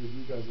 and this will give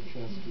you guys a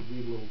chance to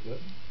read a little bit.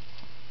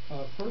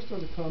 First are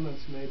the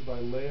comments made by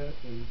Leah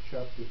in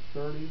chapter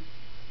 30,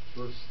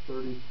 verse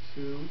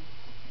 32,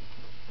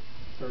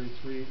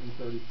 33, and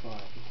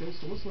 35. Okay,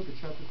 so let's look at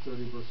chapter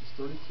 30, verses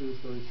 32,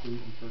 33,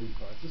 and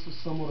 35. This is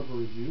somewhat of a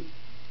review,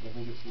 but I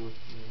think it's worth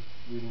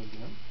reading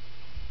again.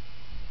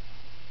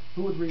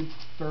 Who would read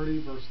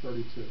 30, verse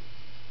 32?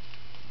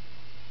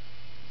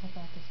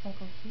 About the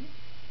speckled sheep?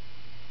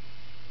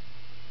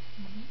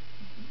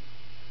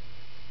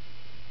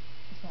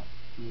 Is that?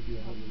 Maybe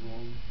I have the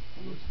wrong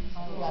verses. I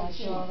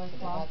watched all the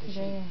flock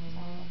today and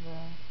removed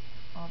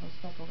all the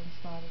speckled and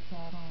spotted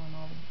cattle and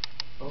all the...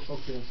 Oh,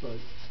 okay, I'm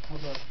sorry. How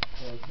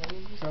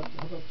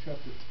about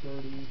chapter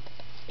 30,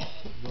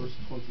 verse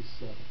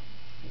 27?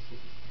 Let's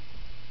look at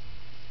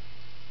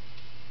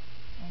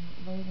And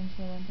Laban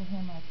said unto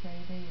him, I pray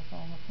thee, if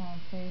I have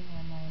found favor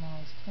in thine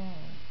eyes,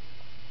 tarry.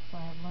 For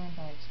I have learned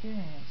by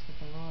experience that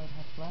the Lord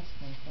hath blessed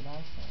me for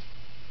thy sake.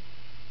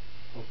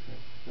 Okay,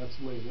 that's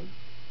Laban.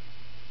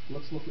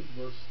 Let's look at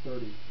verse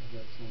 30 of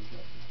that same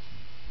chapter.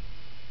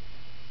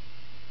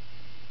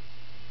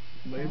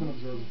 Laban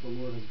observes that the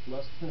Lord has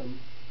blessed him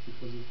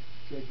because of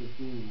Jacob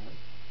being there.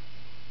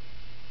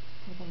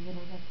 For the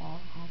little that thou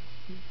hast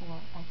before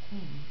a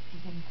king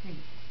is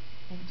increased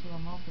into a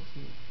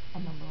multitude,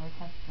 and the Lord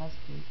hath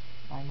blessed thee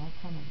by my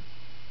coming.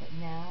 But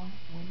now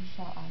when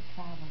shall I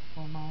travel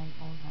for mine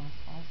own house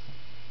also?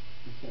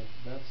 Okay,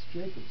 that's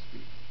Jacob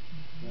speaking,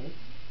 right?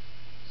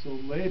 So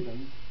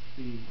Laban,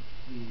 the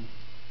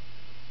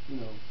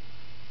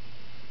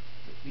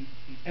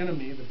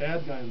enemy, the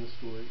bad guy in the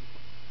story,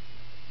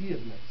 he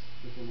admits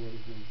that the Lord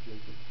has been with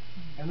Jacob,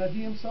 and that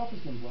he himself has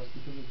been blessed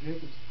because of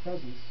Jacob's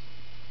presence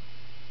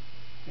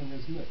in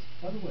his midst.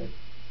 By the way,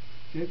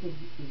 Jacob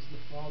is the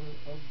father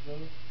of the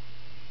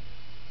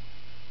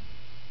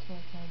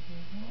 12 tribes of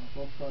Israel.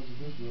 12 tribes of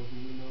Israel, who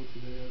we know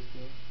today as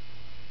the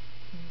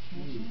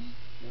Jews,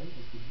 right?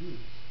 As the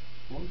Jews.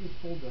 I want to just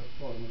hold that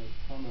thought. I'm going to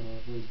comment on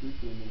it very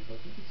briefly in a minute, but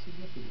I think it's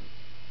significant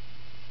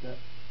that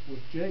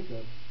with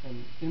Jacob,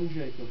 and in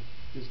Jacob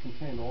is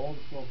contained all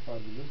the 12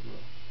 tribes of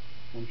Israel.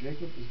 When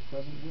Jacob is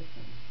present with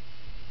them,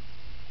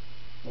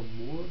 the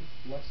Lord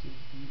blesses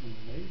even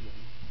Laban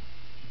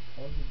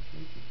because of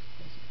Jacob's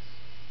presence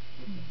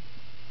with him.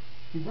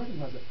 He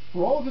recognized that.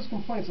 For all of his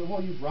complaints that,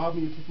 well, you've robbed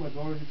me, you took my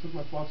daughter, you took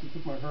my flocks, you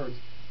took my herds,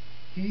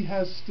 he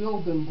has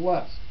still been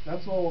blessed.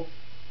 That's all,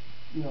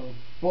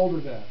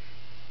 boulder dash.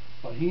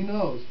 But he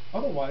knows,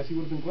 otherwise he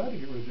would have been glad to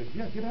get rid of Jacob.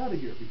 Yeah, get out of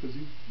here, because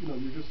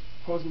you're just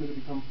causing me to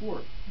become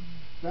poor.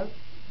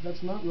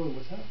 That's not really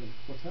what's happened.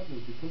 What's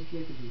happened is because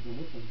Jacob has been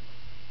with him,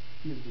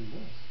 he has been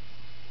blessed.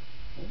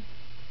 Okay?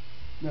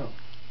 Now,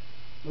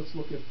 let's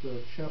look at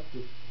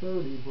chapter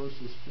 30,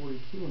 verses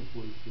 42 and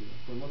 43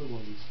 for another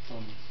one of these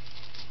comments.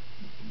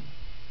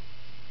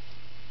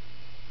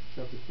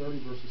 Chapter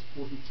 30, verses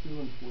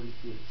 42 and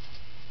 43.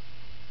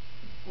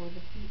 For the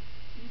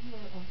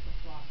feebler of the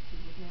flock he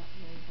would not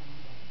lay them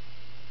low,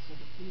 so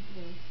the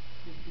feebler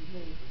would be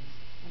Laban's,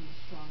 and the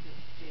stronger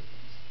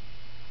Jacob's.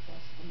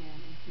 Thus the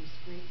man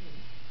increased greatly,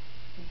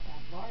 and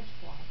had large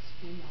flocks,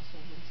 female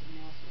servants and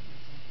male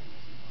servants, and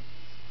camels and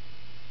donkeys.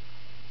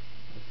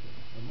 Okay,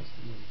 I must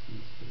have noticed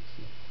some mistakes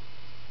here.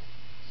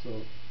 So,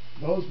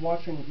 those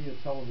watching via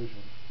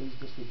television, please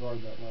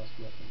disregard that last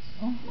reference.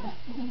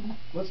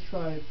 Let's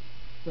try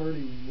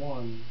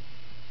 31,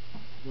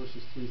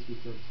 verses 3 through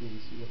 13,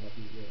 and see what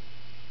happens there.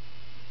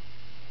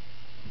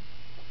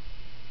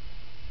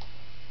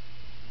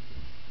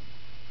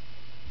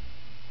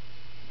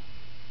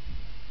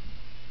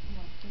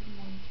 What,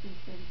 31 through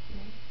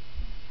 33?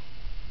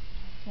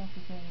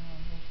 Chapter 31,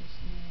 verses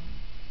 3.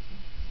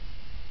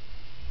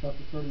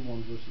 Chapter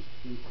 31, verses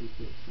 3 through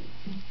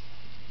 13.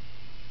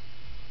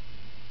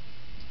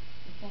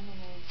 Then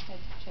the Lord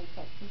said to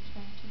Jacob,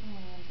 return to the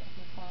land of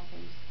your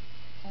fathers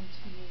and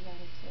to your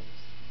relatives,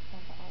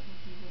 and I will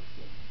be with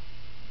you.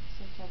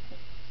 So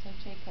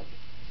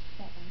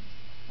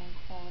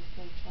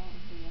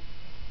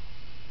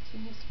to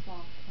his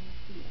flock in the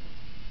field,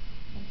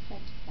 and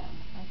said to them,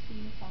 I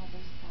see your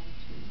father's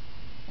attitude,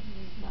 and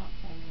he is not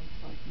friendly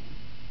toward me,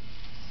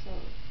 so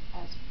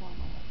as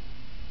formerly.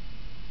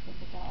 But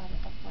the God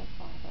of my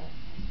father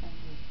has been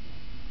with me,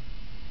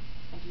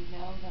 and you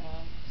know that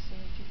I have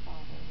served your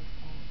father with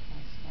all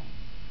my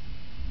strength.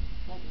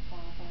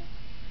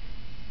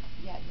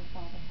 Yet your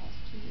father has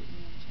treated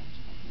me in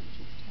change my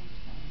wages 10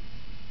 times.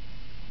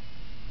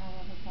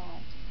 However,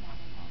 God did not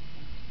allow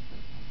him to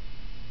hurt me.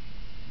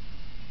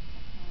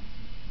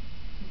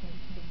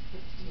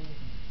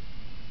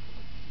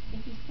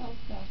 If he sold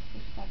thus,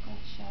 the shekel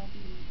shall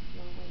be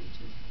your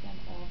wages, then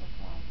all the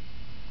flock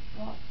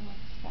brought for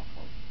the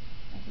shekel.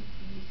 And if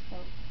ye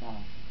sold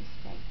thus, the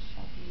strike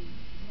shall be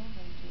your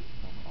wages,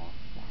 then all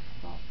the flock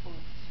brought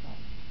forth the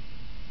strike.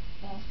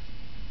 Thus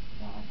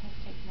God has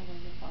taken away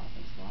your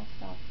father's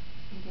livestock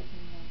and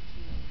given them to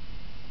me.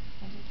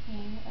 And it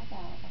came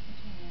about at the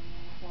time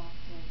when the flock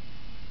was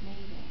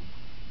mating,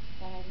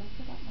 that I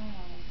lifted up my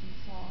eyes and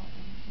saw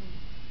in a dream,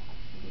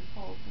 and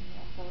behold, the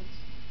male goats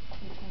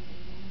which were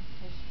mating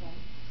were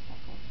striped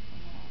speckled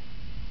from all.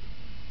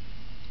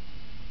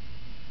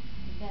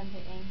 Then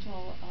the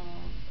angel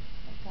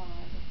of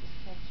God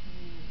said to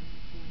me in the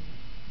dream,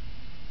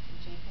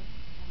 Jacob,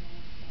 and I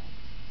said,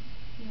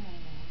 Here I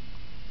am.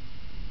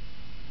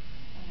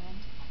 And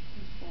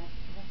he said,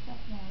 Lift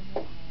up now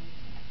your eyes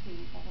and see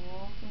whether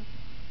all the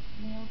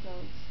male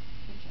goats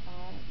which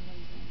are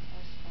mating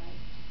are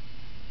striped,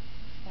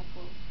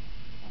 speckled,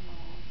 and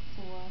all,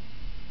 for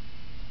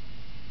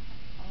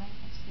I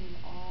have seen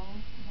all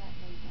that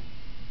Laban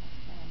has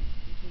been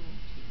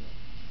doing to you.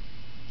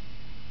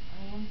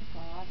 I am the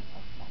God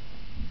of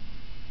Bethel,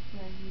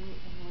 where you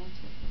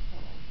anointed the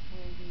pillar,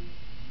 where you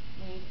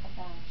made a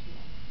vow to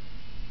him.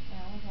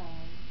 Now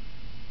arise,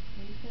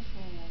 leave this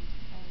land,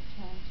 and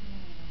return to the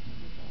land of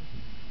your birth.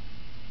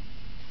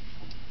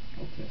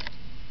 Okay.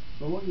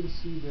 So I want you to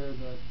see there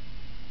that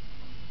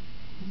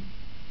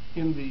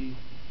in the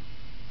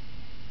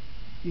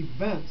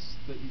events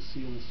that you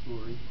see in the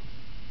story,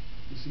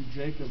 you see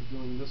Jacob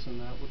doing this and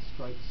that with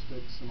striped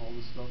sticks and all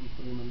this stuff and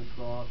putting them in the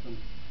trough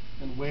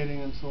and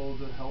waiting until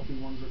the healthy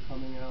ones are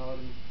coming out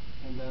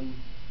and then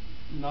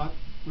not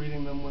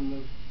breeding them when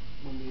the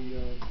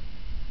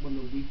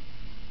weak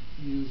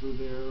ewes are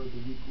there or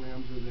the weak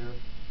rams are there,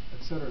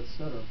 etc.,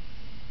 etc.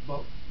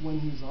 But when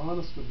he's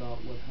honest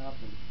about what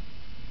happened,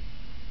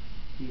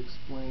 he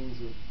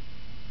explains it,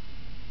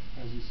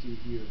 as you see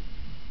here,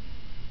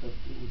 that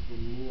it was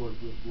the Lord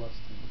who had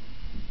blessed him.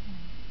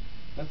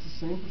 That's the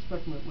same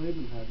perspective that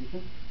Laban had. You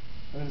think?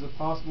 I mean, is it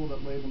possible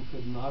that Laban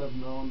could not have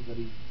known that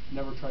he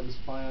never tried to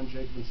spy on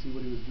Jacob and see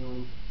what he was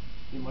doing?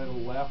 He might have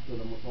laughed at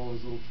him with all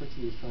his little tricks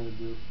that he was trying to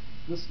do.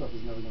 This stuff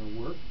is never going to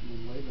work. I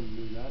mean, Laban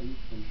knew that.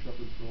 He's been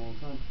shepherd for a long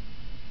time.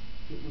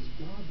 It was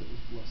God that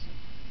was blessing.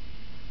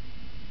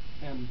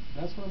 And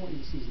that's what I want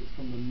you to see, is that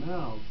from the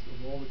mouths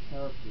of all the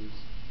characters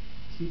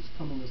keeps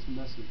coming this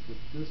message that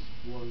this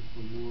was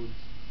the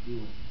Lord's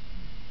doing.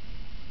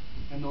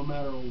 And no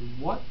matter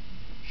what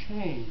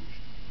changed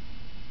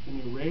in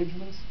the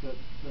arrangements that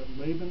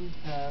Laban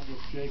had with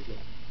Jacob,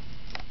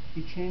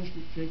 he changed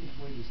Jacob's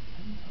wages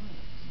 10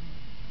 times.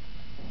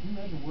 Can you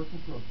imagine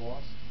working for a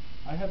boss?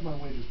 I had my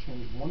wages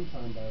changed one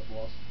time by a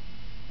boss,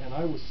 and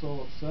I was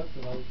so upset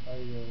that I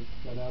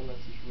got out of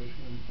that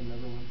situation and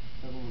never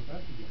went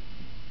back again.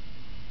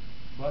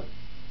 But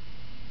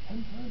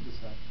 10 times this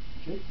happened.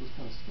 Jacob was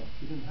kind of stuck.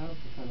 He didn't have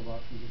the kind of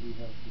options that we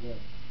have today.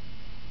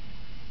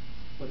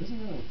 But isn't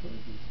that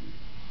encouraging to you?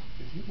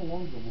 If you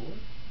belong to the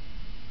Lord,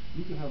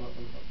 you could have a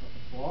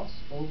boss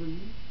over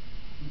you.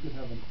 You could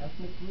have an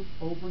ethnic group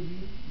over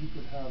you. You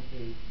could have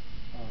a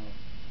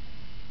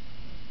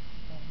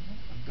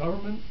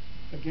government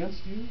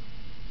against you.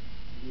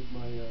 I read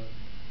my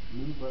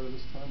newsletter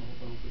this time. I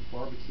hope I don't get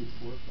barbecued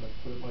for it, but I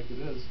put it like it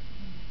is.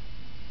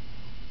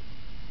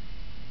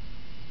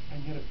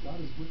 And yet if God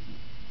is with you,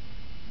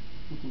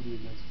 who can be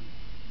against you?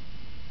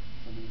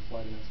 And the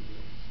implied answer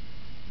there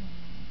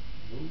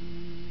is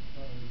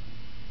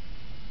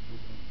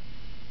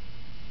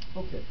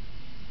okay.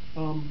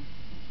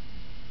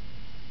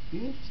 The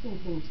interesting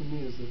thing to me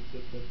is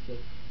that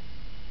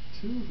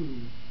two who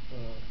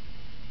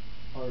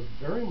are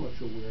very much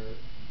aware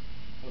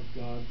of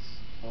God's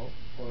help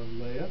are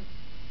Leah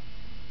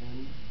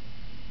and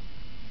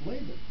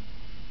Laban.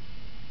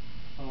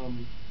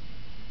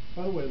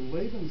 By the way,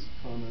 Laban's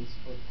comments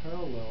are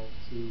parallel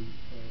to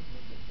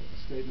a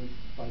statement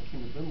by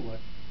King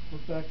Abimelech.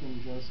 Look back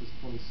in Genesis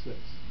 26,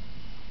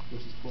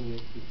 verses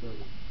 28 through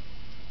 30.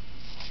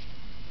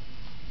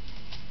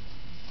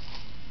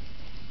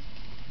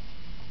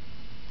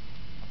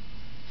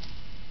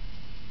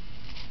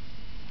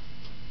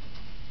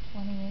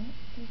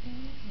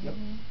 Yep.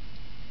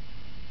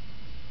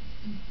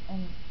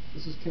 And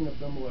this is King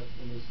Abimelech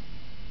and his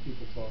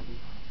people talking.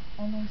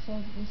 And they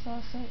said, We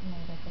saw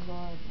certainly that the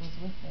Lord was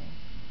with thee.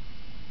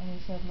 And we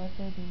said, Let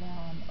there be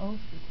now an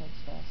oath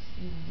betwixt us,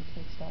 even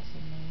betwixt us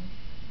and thee,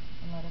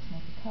 and let us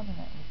make a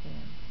covenant with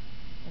thee,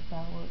 that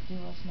thou wilt do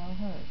us no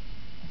hurt,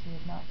 as we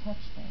have not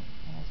touched thee,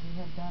 and as we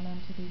have done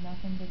unto thee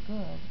nothing but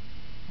good,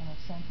 and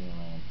sent thee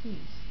away in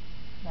peace.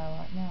 Thou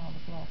art now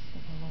the blessed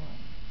of the Lord.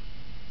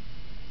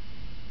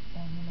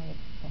 And he made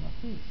them a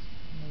feast,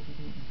 and they did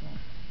eat and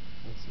drink.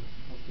 That's it.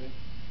 Okay.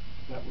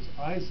 That was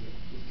Isaac,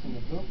 the king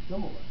of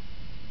Abimelech.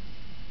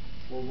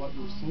 Well, what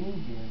we're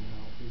seeing here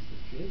now is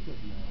that Jacob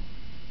now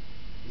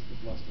is the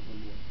blessed of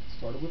the Lord. It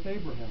started with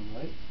Abraham,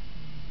 right?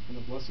 And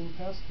a blessing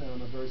passed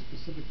down, a very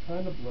specific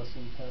kind of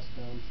blessing passed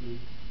down to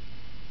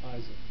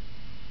Isaac.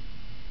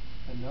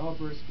 And now a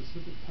very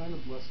specific kind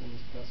of blessing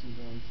is passing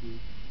down to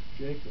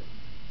Jacob.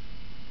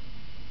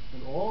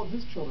 And all of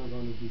his children are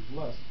going to be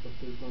blessed, but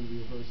there's going to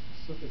be a very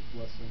specific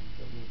blessing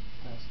that will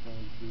pass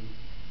down through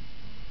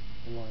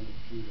the line of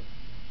Judah,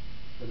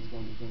 that is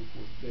going to bring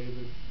forth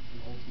David, and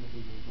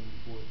ultimately will bring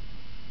forth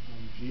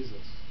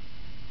Jesus.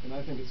 And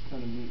I think it's kind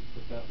of neat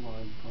that that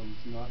line comes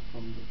not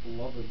from the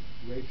beloved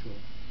Rachel,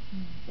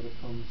 but it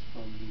comes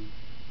from the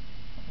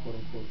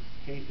quote-unquote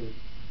hated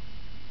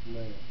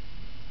Leah.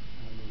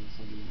 And I know that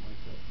somebody didn't like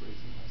that phrase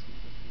and asked me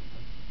what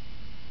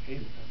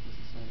hated, that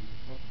doesn't sound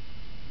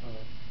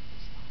good.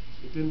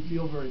 It didn't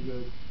feel very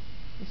good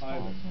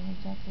either. Despised and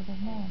rejected of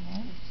men,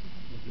 right?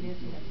 It is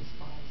that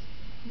despised.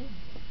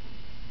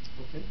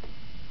 Okay.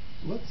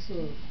 Let's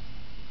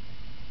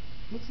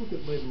look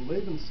at Laban.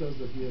 Laban says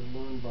that he had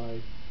learned by,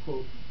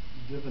 quote,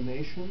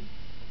 divination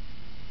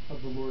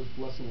of the Lord's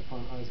blessing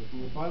upon Isaac.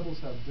 And the Bibles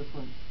have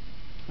different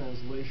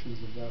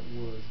translations of that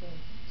word.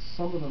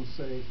 Some of them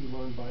say he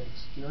learned by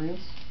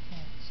experience.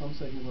 Some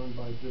say he learned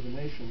by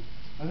divination.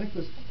 I think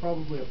there's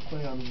probably a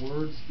play on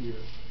words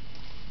here,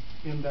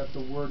 in that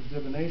the word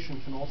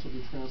divination can also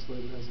be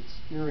translated as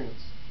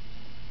experience.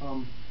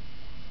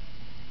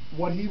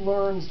 What he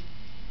learns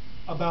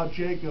about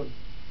Jacob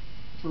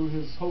through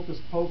his hocus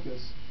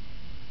pocus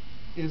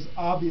is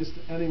obvious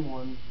to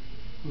anyone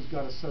who's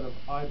got a set of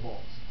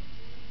eyeballs,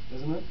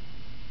 isn't it?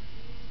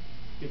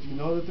 If you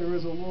know that there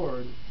is a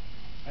Lord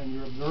and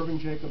you're observing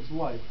Jacob's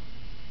life,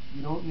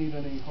 you don't need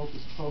any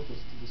hocus pocus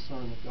to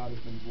discern that God has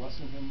been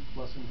blessing him,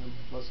 blessing him,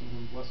 blessing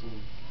him, blessing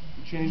him.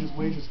 He changed his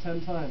wages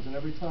 10 times, and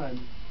every time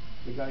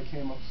the guy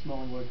came up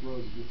smelling like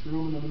roses. You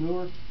threw him in the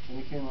manure, and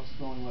he came up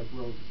smelling like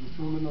roses. You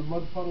threw him in the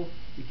mud puddle,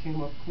 he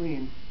came up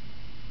clean.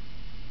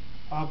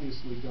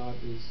 Obviously, God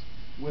is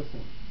with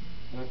him.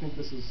 And I think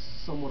this is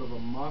somewhat of a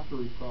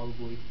mockery,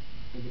 probably,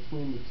 and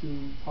between the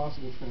two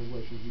possible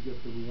translations, you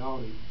get the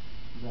reality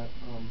that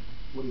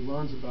what he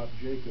learns about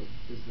Jacob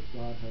is that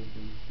God has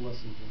been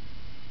blessing him.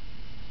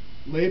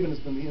 Laban has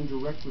been the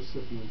indirect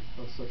recipient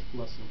of such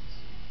blessings.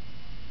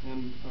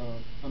 And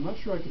I'm not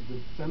sure I could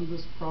defend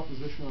this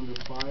proposition under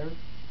fire,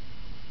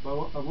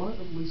 but I want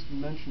to at least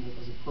mention it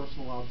as a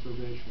personal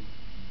observation.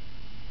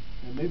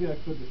 And maybe I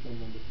could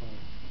defend it under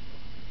fire.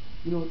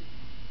 You know,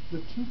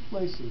 the two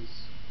places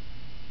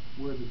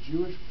where the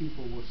Jewish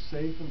people were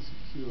safe and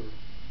secure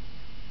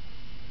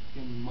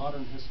in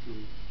modern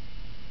history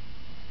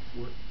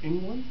were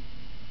England,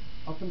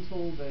 up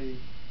until they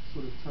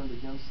sort of turned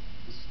against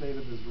the state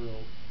of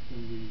Israel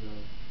in the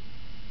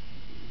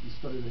if you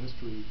study the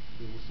history,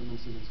 there were some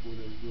incidents where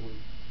they really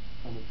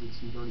kind of did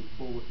some dirty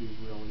pull with the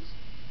Israelis.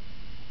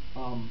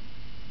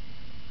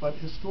 But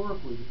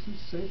historically, the two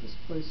safest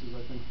places,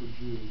 I think, for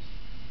Jews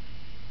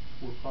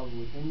were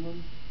probably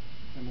England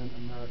and then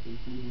America. You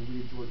can even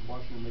read George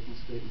Washington making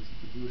statements that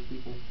the Jewish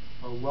people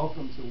are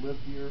welcome to live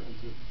here and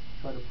to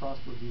try to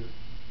prosper here.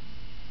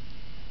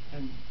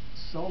 And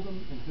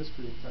seldom in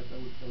history, in fact, I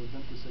would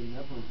venture to say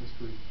never in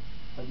history,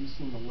 have you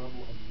seen a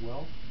level of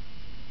wealth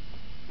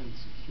and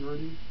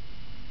security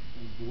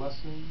and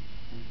blessing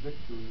and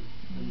victory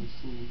than we've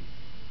seen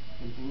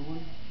in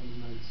England and the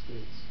United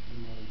States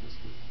in modern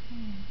history.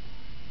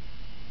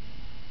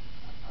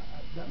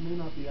 That may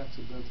not be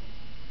accidental.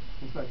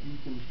 In fact, you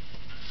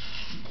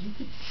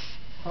could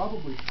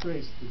probably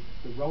trace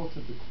the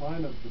relative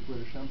decline of the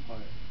British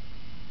Empire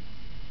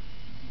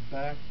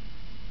back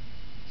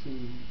to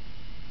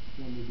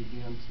when they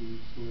began to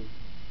sort of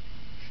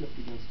shift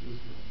against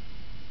Israel.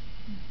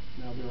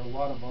 Now, there are a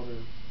lot of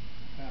other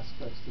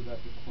aspects to that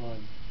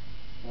decline.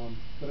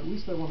 But at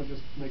least I want to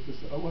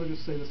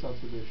just say this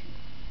observation,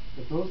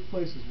 that those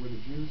places where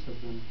the Jews have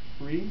been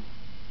free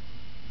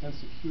and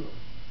secure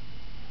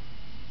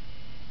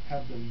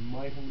have been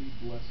mightily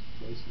blessed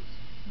places.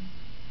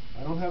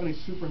 I don't have any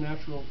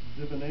supernatural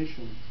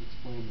divination to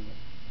explain that,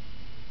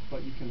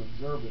 but you can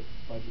observe it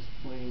by just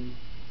plain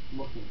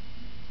looking.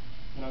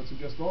 And I would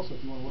suggest also,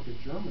 if you want to look at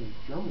Germany,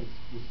 Germany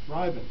was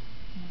thriving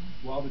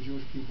while the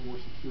Jewish people were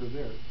secure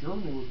there.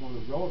 Germany was one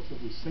of the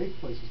relatively safe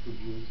places for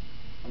Jews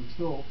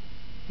until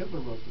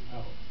Hitler rose to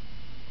power.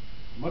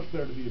 Much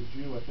better to be a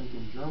Jew, I think,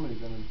 in Germany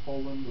than in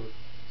Poland or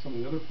some of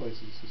the other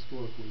places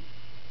historically.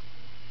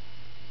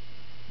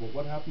 Well,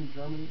 what happened in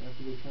Germany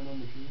after they turned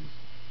on the Jews?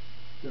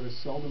 There has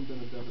seldom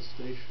been a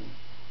devastation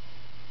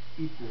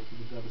equal to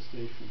the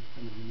devastation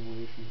and the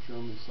humiliation that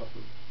Germany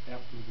suffered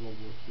after World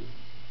War II.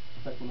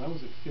 In fact, when I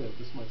was a kid,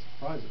 this might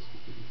surprise us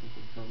because we think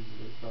of Germans as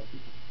very proud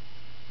people.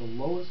 The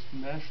lowest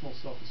national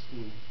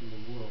self-esteem in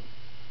the world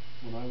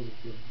when I was a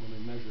kid, when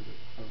they measured it,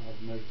 I don't know how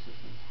to measure such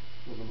things,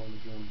 was among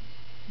the Germans.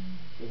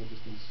 They had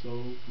just been so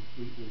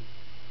completely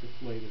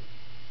deflated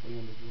by the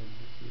end of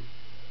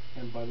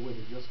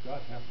just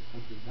got half the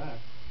country back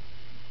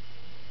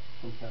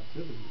from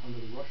captivity under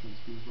the Russians,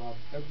 who robbed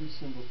every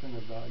single thing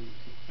of value,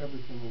 took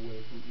everything away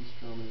from East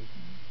Germany.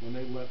 When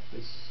they left, they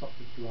sucked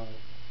it dry,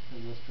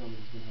 and West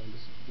Germany's been having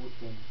to support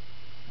them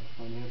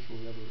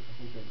financially ever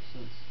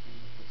since, and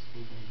that's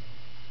still going on.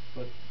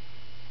 But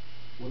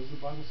what does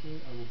the Bible say?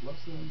 I will bless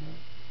them that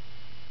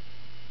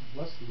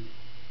bless thee,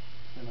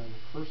 and I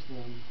will curse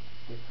them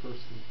that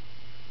curse thee.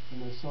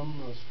 And there's some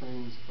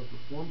strains of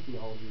Reformed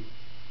theology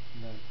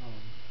that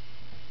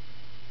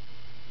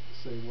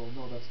say, well,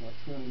 no, that's not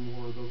true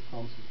anymore. Those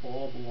promises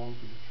all belong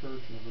to the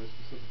church in a very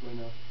specific way.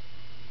 Now,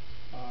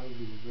 I would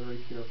be very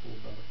careful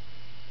about it.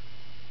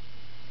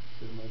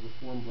 Say to my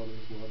Reformed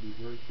brothers, well, I'd be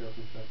very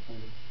careful with that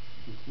kind of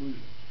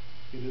conclusion.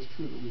 It is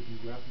true that we've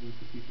been grafted into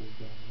the people of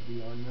God, that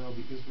we are now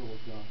the Israel of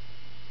God.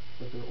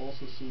 But there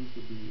also seems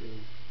to be a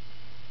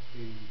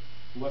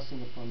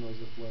blessing upon those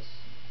that bless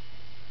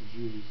the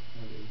Jews,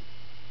 and a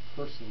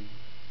cursing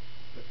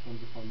that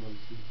comes upon those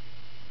who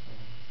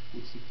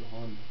would seek to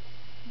harm them.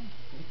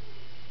 Okay?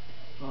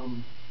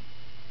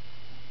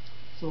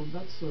 So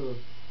that's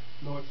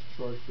no extra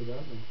charge for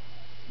that, and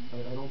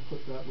I don't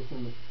put that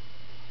within the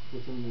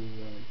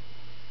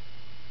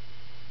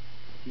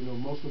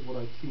most of what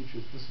I teach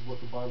is this is what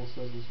the Bible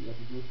says, this is what you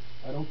have to do.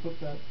 I don't put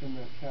that in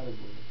that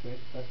category, okay?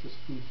 That's just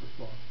food for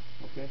thought,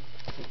 okay?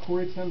 But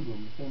Corrie ten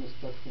Boom, the famous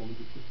Dutch woman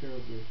who took care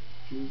of the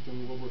Jews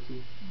during World War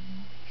II,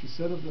 she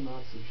said of the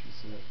Nazis, she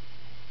said,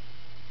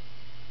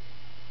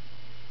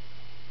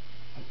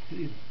 I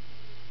pity them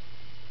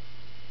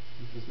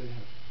because they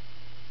have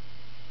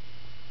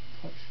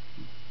touched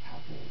the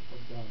apple of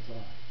God's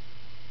eye.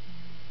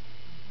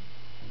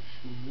 And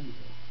she knew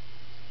that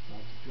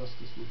God's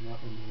justice would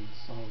not remain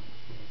silent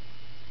forever.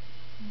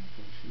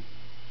 And she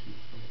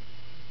prayed.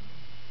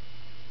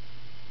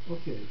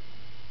 Okay.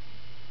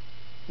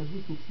 As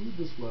we conclude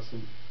this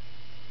lesson,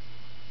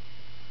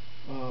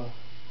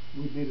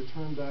 we need to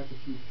turn back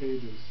a few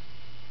pages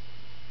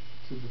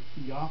to the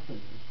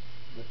theophany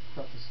that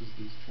prefaces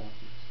these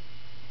chapters.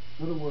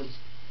 In other words,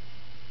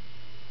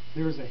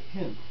 there is a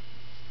hint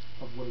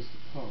of what is to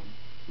come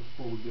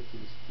before we get to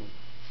this point.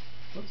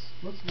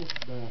 Let's look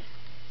back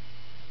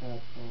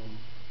at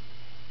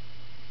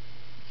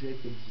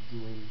Jacob's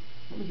dream.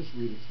 Let me just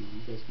read it to you.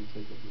 You guys can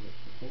take a look,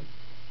 okay?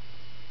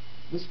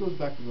 This goes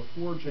back to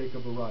before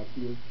Jacob arrived.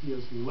 He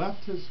has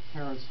left his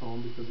parents'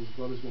 home because his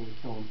brother's going to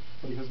kill him,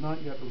 but he has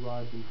not yet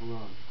arrived in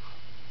Haran.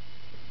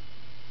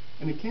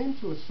 And he came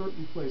to a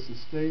certain place and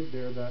stayed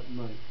there that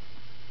night,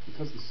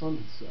 because the sun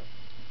had set.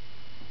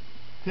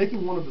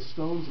 Taking one of the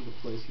stones of the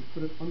place, he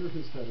put it under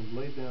his head and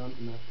lay down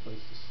in that place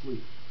to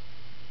sleep.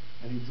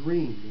 And he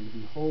dreamed, and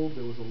behold,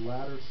 there was a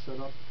ladder set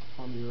up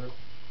upon the earth,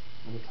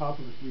 and the top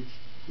of it reached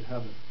to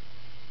heaven.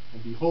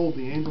 And behold,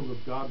 the angels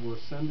of God were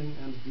ascending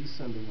and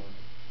descending on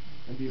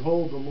it. And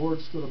behold, the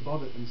Lord stood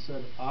above it and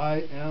said,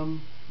 I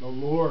am the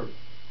Lord,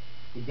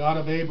 the God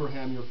of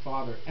Abraham your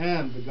father,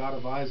 and the God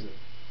of Isaac.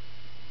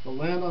 The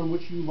land on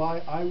which you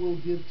lie I will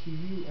give to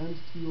you and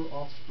to your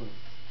offspring.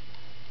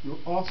 Your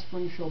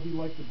offspring shall be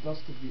like the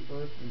dust of the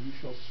earth, and you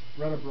shall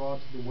spread abroad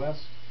to the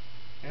west,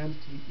 and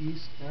to the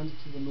east, and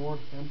to the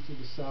north, and to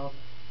the south.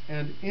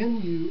 And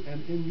in you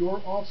and in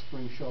your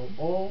offspring shall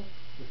all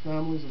the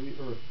families of the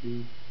earth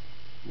be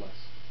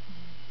blessed.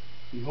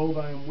 Behold,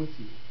 I am with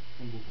you,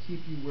 and will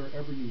keep you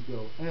wherever you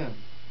go, and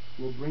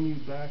will bring you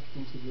back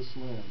into this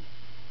land.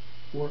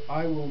 For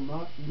I will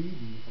not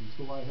leave you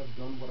until I have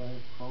done what I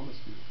have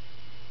promised you.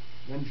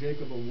 Then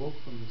Jacob awoke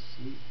from his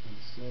sleep and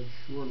said,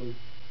 surely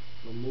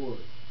the Lord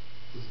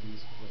is in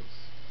this place,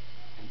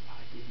 and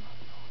I did not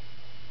know it.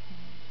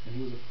 And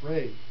he was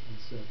afraid and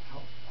said,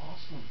 how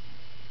awesome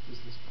is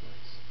this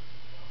place.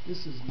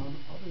 This is none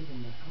other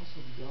than the house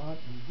of God,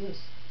 and this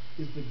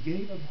is the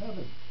gate of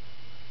heaven.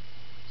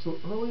 So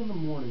early in the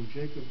morning,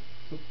 Jacob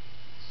took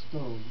a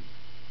stone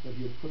that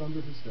he had put under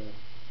his head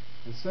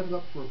and set it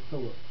up for a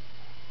pillar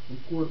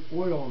and poured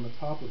oil on the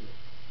top of it.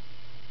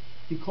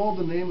 He called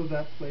the name of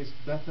that place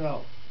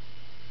Bethel,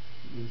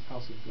 it means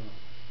house of God.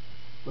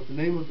 But the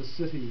name of the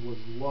city was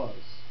Luz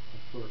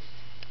at first.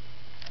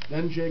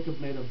 Then Jacob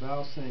made a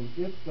vow, saying,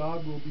 if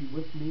God will be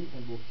with me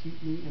and will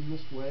keep me in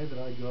this way that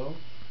I go,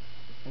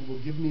 and will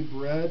give me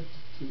bread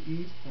to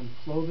eat and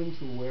clothing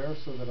to wear,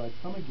 so that I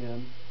come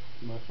again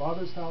to my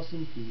father's house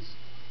in peace,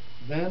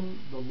 then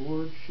the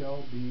Lord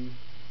shall be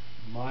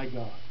my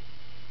God.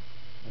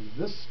 And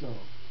this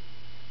stone,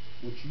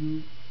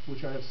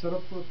 which I have set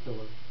up for a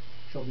pillar,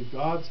 shall be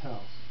God's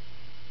house.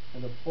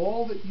 And of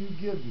all that you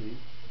give me,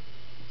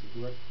 it's a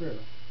direct prayer,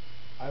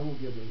 I will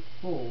give a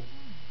full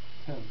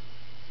tenth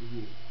to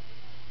you.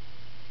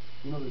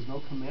 You know, there's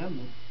no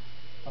commandment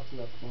up to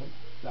that point.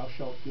 Thou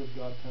shalt give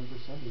God 10%.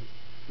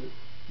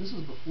 This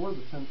is before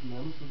the Ten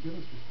Commandments were given.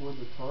 It's before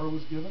the Torah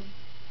was given.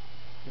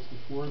 It's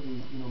before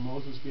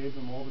Moses gave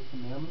them all the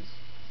commandments.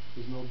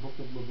 There's no book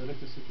of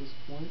Leviticus at this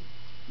point.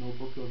 No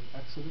book of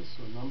Exodus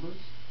or Numbers.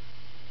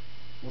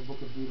 No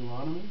book of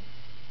Deuteronomy.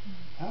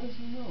 How does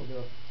he know? They're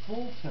a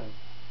full tenth.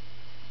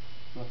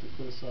 Not to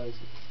criticize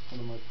one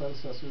of my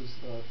predecessors,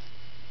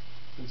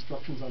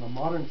 instructions on a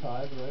modern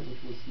tithe, right,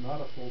 which was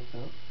not a full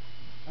tenth.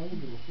 I will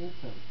give a full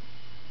tenth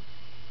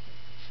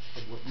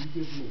of what you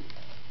give me.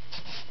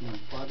 And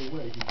by the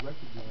way, he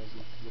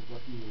recognizes that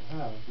what he will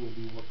have will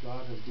be what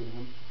God has given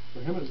him.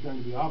 For him, it is going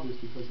to be obvious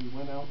because he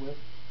went out with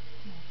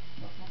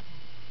nothing.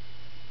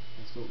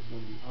 And so it's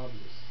going to be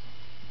obvious.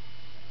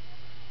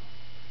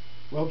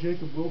 Well,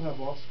 Jacob will have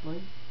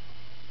offspring,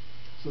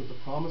 so that the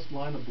promised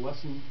line of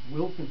blessing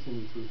will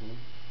continue through him.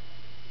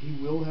 He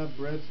will have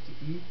bread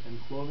to eat and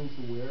clothing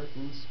to wear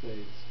in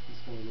spades. He's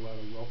going to go out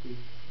a wealthy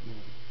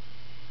man.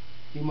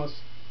 He must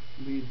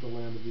leave the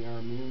land of the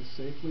Arameans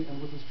safely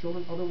and with his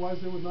children,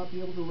 otherwise they would not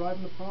be able to ride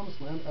in the promised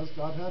land as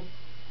God had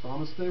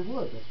promised they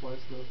would. That's why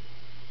it's the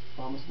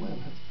promised land.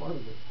 That's part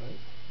of it, right?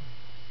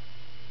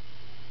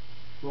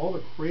 For all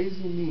the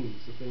crazy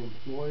means that they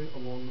employ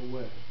along the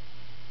way,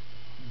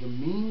 the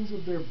means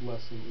of their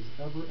blessing is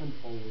ever and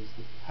always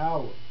the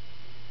power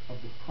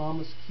of the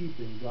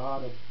promise-keeping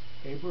God of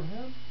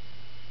Abraham,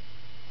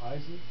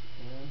 Isaac,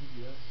 and,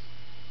 yes,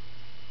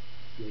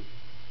 Jacob.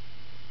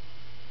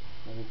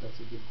 I think that's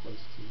a good place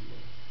to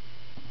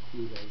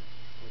conclude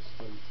our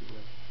study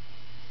today.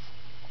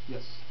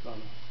 Yes,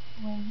 Donna.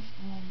 When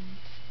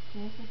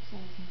Jacob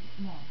says,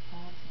 no,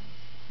 God says,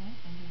 okay,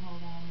 and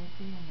behold, I am with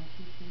thee, and will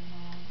keep thee in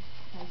all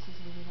places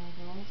whither thou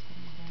goest, and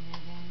will bring thee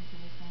again into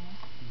this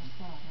land. That's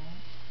God, right?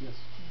 Yes.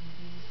 Doesn't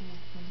Jesus say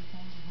when he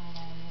comes, behold,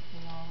 I am with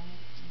thee always,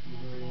 even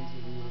unto the end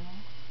of the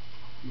world?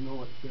 You know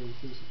what?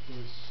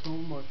 There's so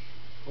much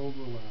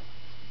overlap.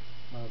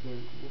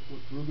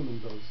 What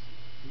Brueggemann does,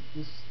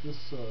 this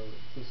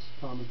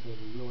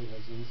commentator really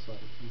has insight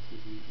into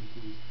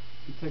these.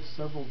 He takes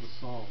several of the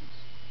Psalms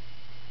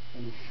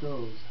and he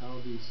shows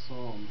how these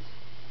Psalms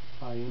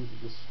tie into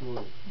this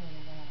story.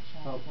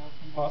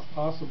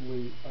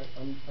 Possibly,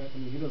 I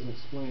mean, he doesn't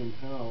explain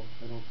how,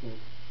 I don't think,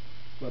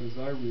 but as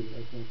I read it,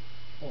 I think,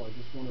 I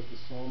just wonder if the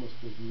psalmist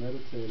was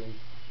meditating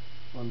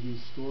on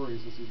these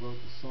stories as he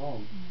wrote the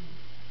psalm.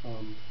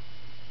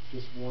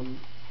 Just one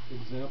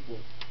example,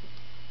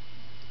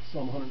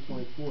 Psalm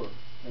 124,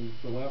 and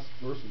the last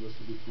verse of this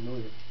will be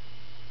familiar.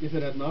 If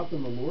it had not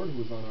been the Lord who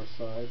was on our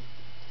side,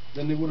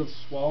 then they would have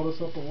swallowed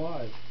us up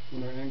alive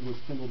when their anger was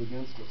kindled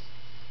against us.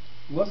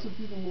 Blessed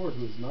be the Lord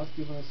who has not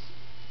given us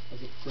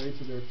as a prey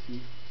to their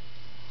teeth.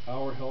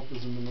 Our help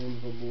is in the name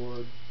of the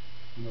Lord.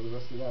 You know the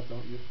rest of that,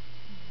 don't you?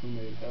 Who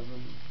made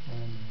heaven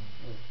and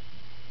earth.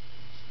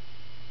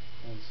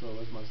 And so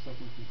as my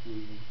second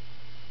conclusion,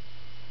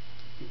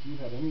 if you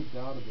had any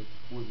doubt of it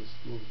before this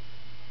story,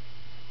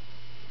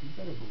 you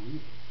better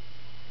believe it.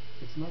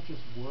 It's not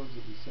just words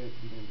that we say at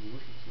the beginning of the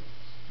worship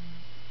service.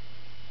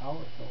 Our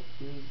help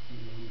is in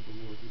the name of the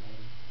Lord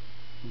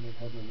who made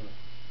heaven and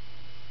earth.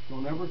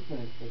 Don't ever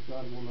think that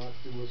God will not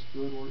do us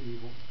good or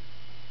evil.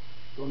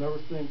 Don't ever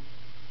think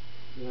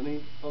that any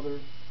other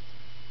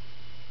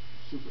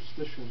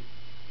superstition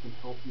can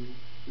help you.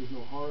 There's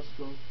no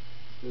horoscope.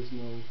 There's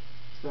no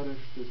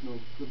fetish. There's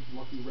no good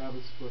lucky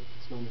rabbit's foot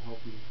that's going to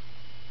help you.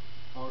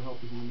 Our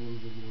help is in the name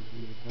of the Lord who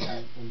made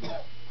heaven and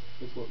earth.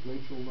 That's what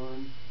Rachel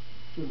learned.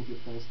 She doesn't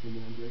give thanks to the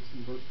mandrakes.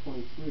 In verse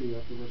 23,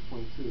 after verse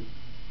 22,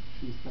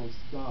 she thanks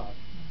God.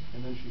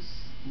 And then she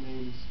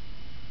names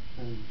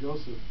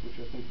Joseph, which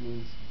I think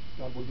means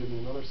God will give me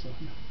another son.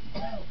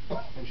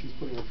 And she's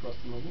putting her trust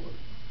in the Lord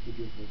to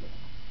give her that.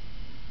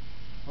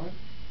 All right?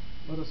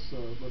 Let us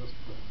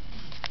pray.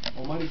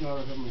 Almighty God,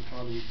 our Heavenly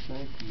Father, we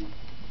thank you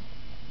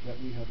that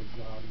we have a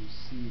God who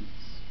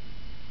sees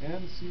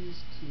and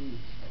sees to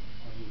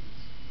our needs.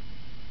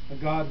 A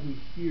God who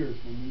hears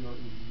when we are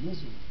in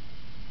misery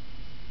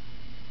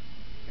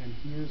and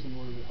hears in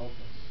order to help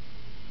us.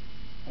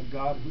 A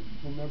God who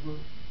will never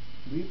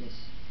leave us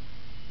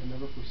and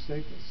never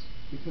forsake us,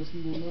 because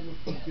he will never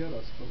forget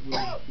us, but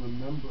will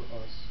remember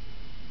us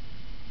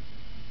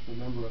in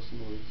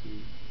order to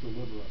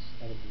deliver us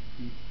out of the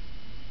deep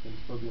and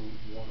turbulent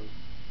waters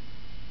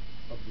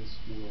of this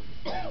world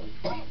in which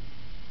we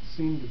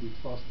seem to be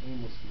tossed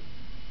aimlessly.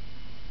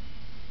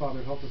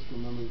 Father, help us to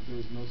remember that there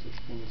is no such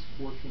thing as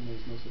fortune, there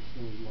is no such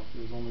thing as luck,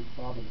 there is only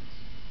providence.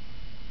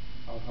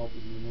 Our help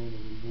is in the name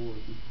of the Lord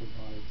who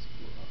provides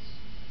for us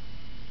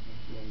and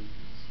for our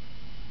needs.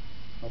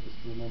 Help us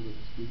to remember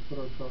this. We put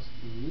our trust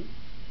in you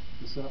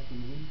this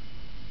afternoon.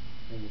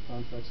 In the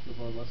context of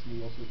our lesson,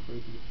 we also pray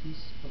for the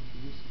peace of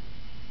Jerusalem.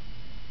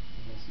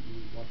 And ask that you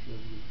would watch over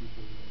your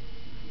people there.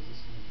 In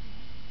Jesus' name.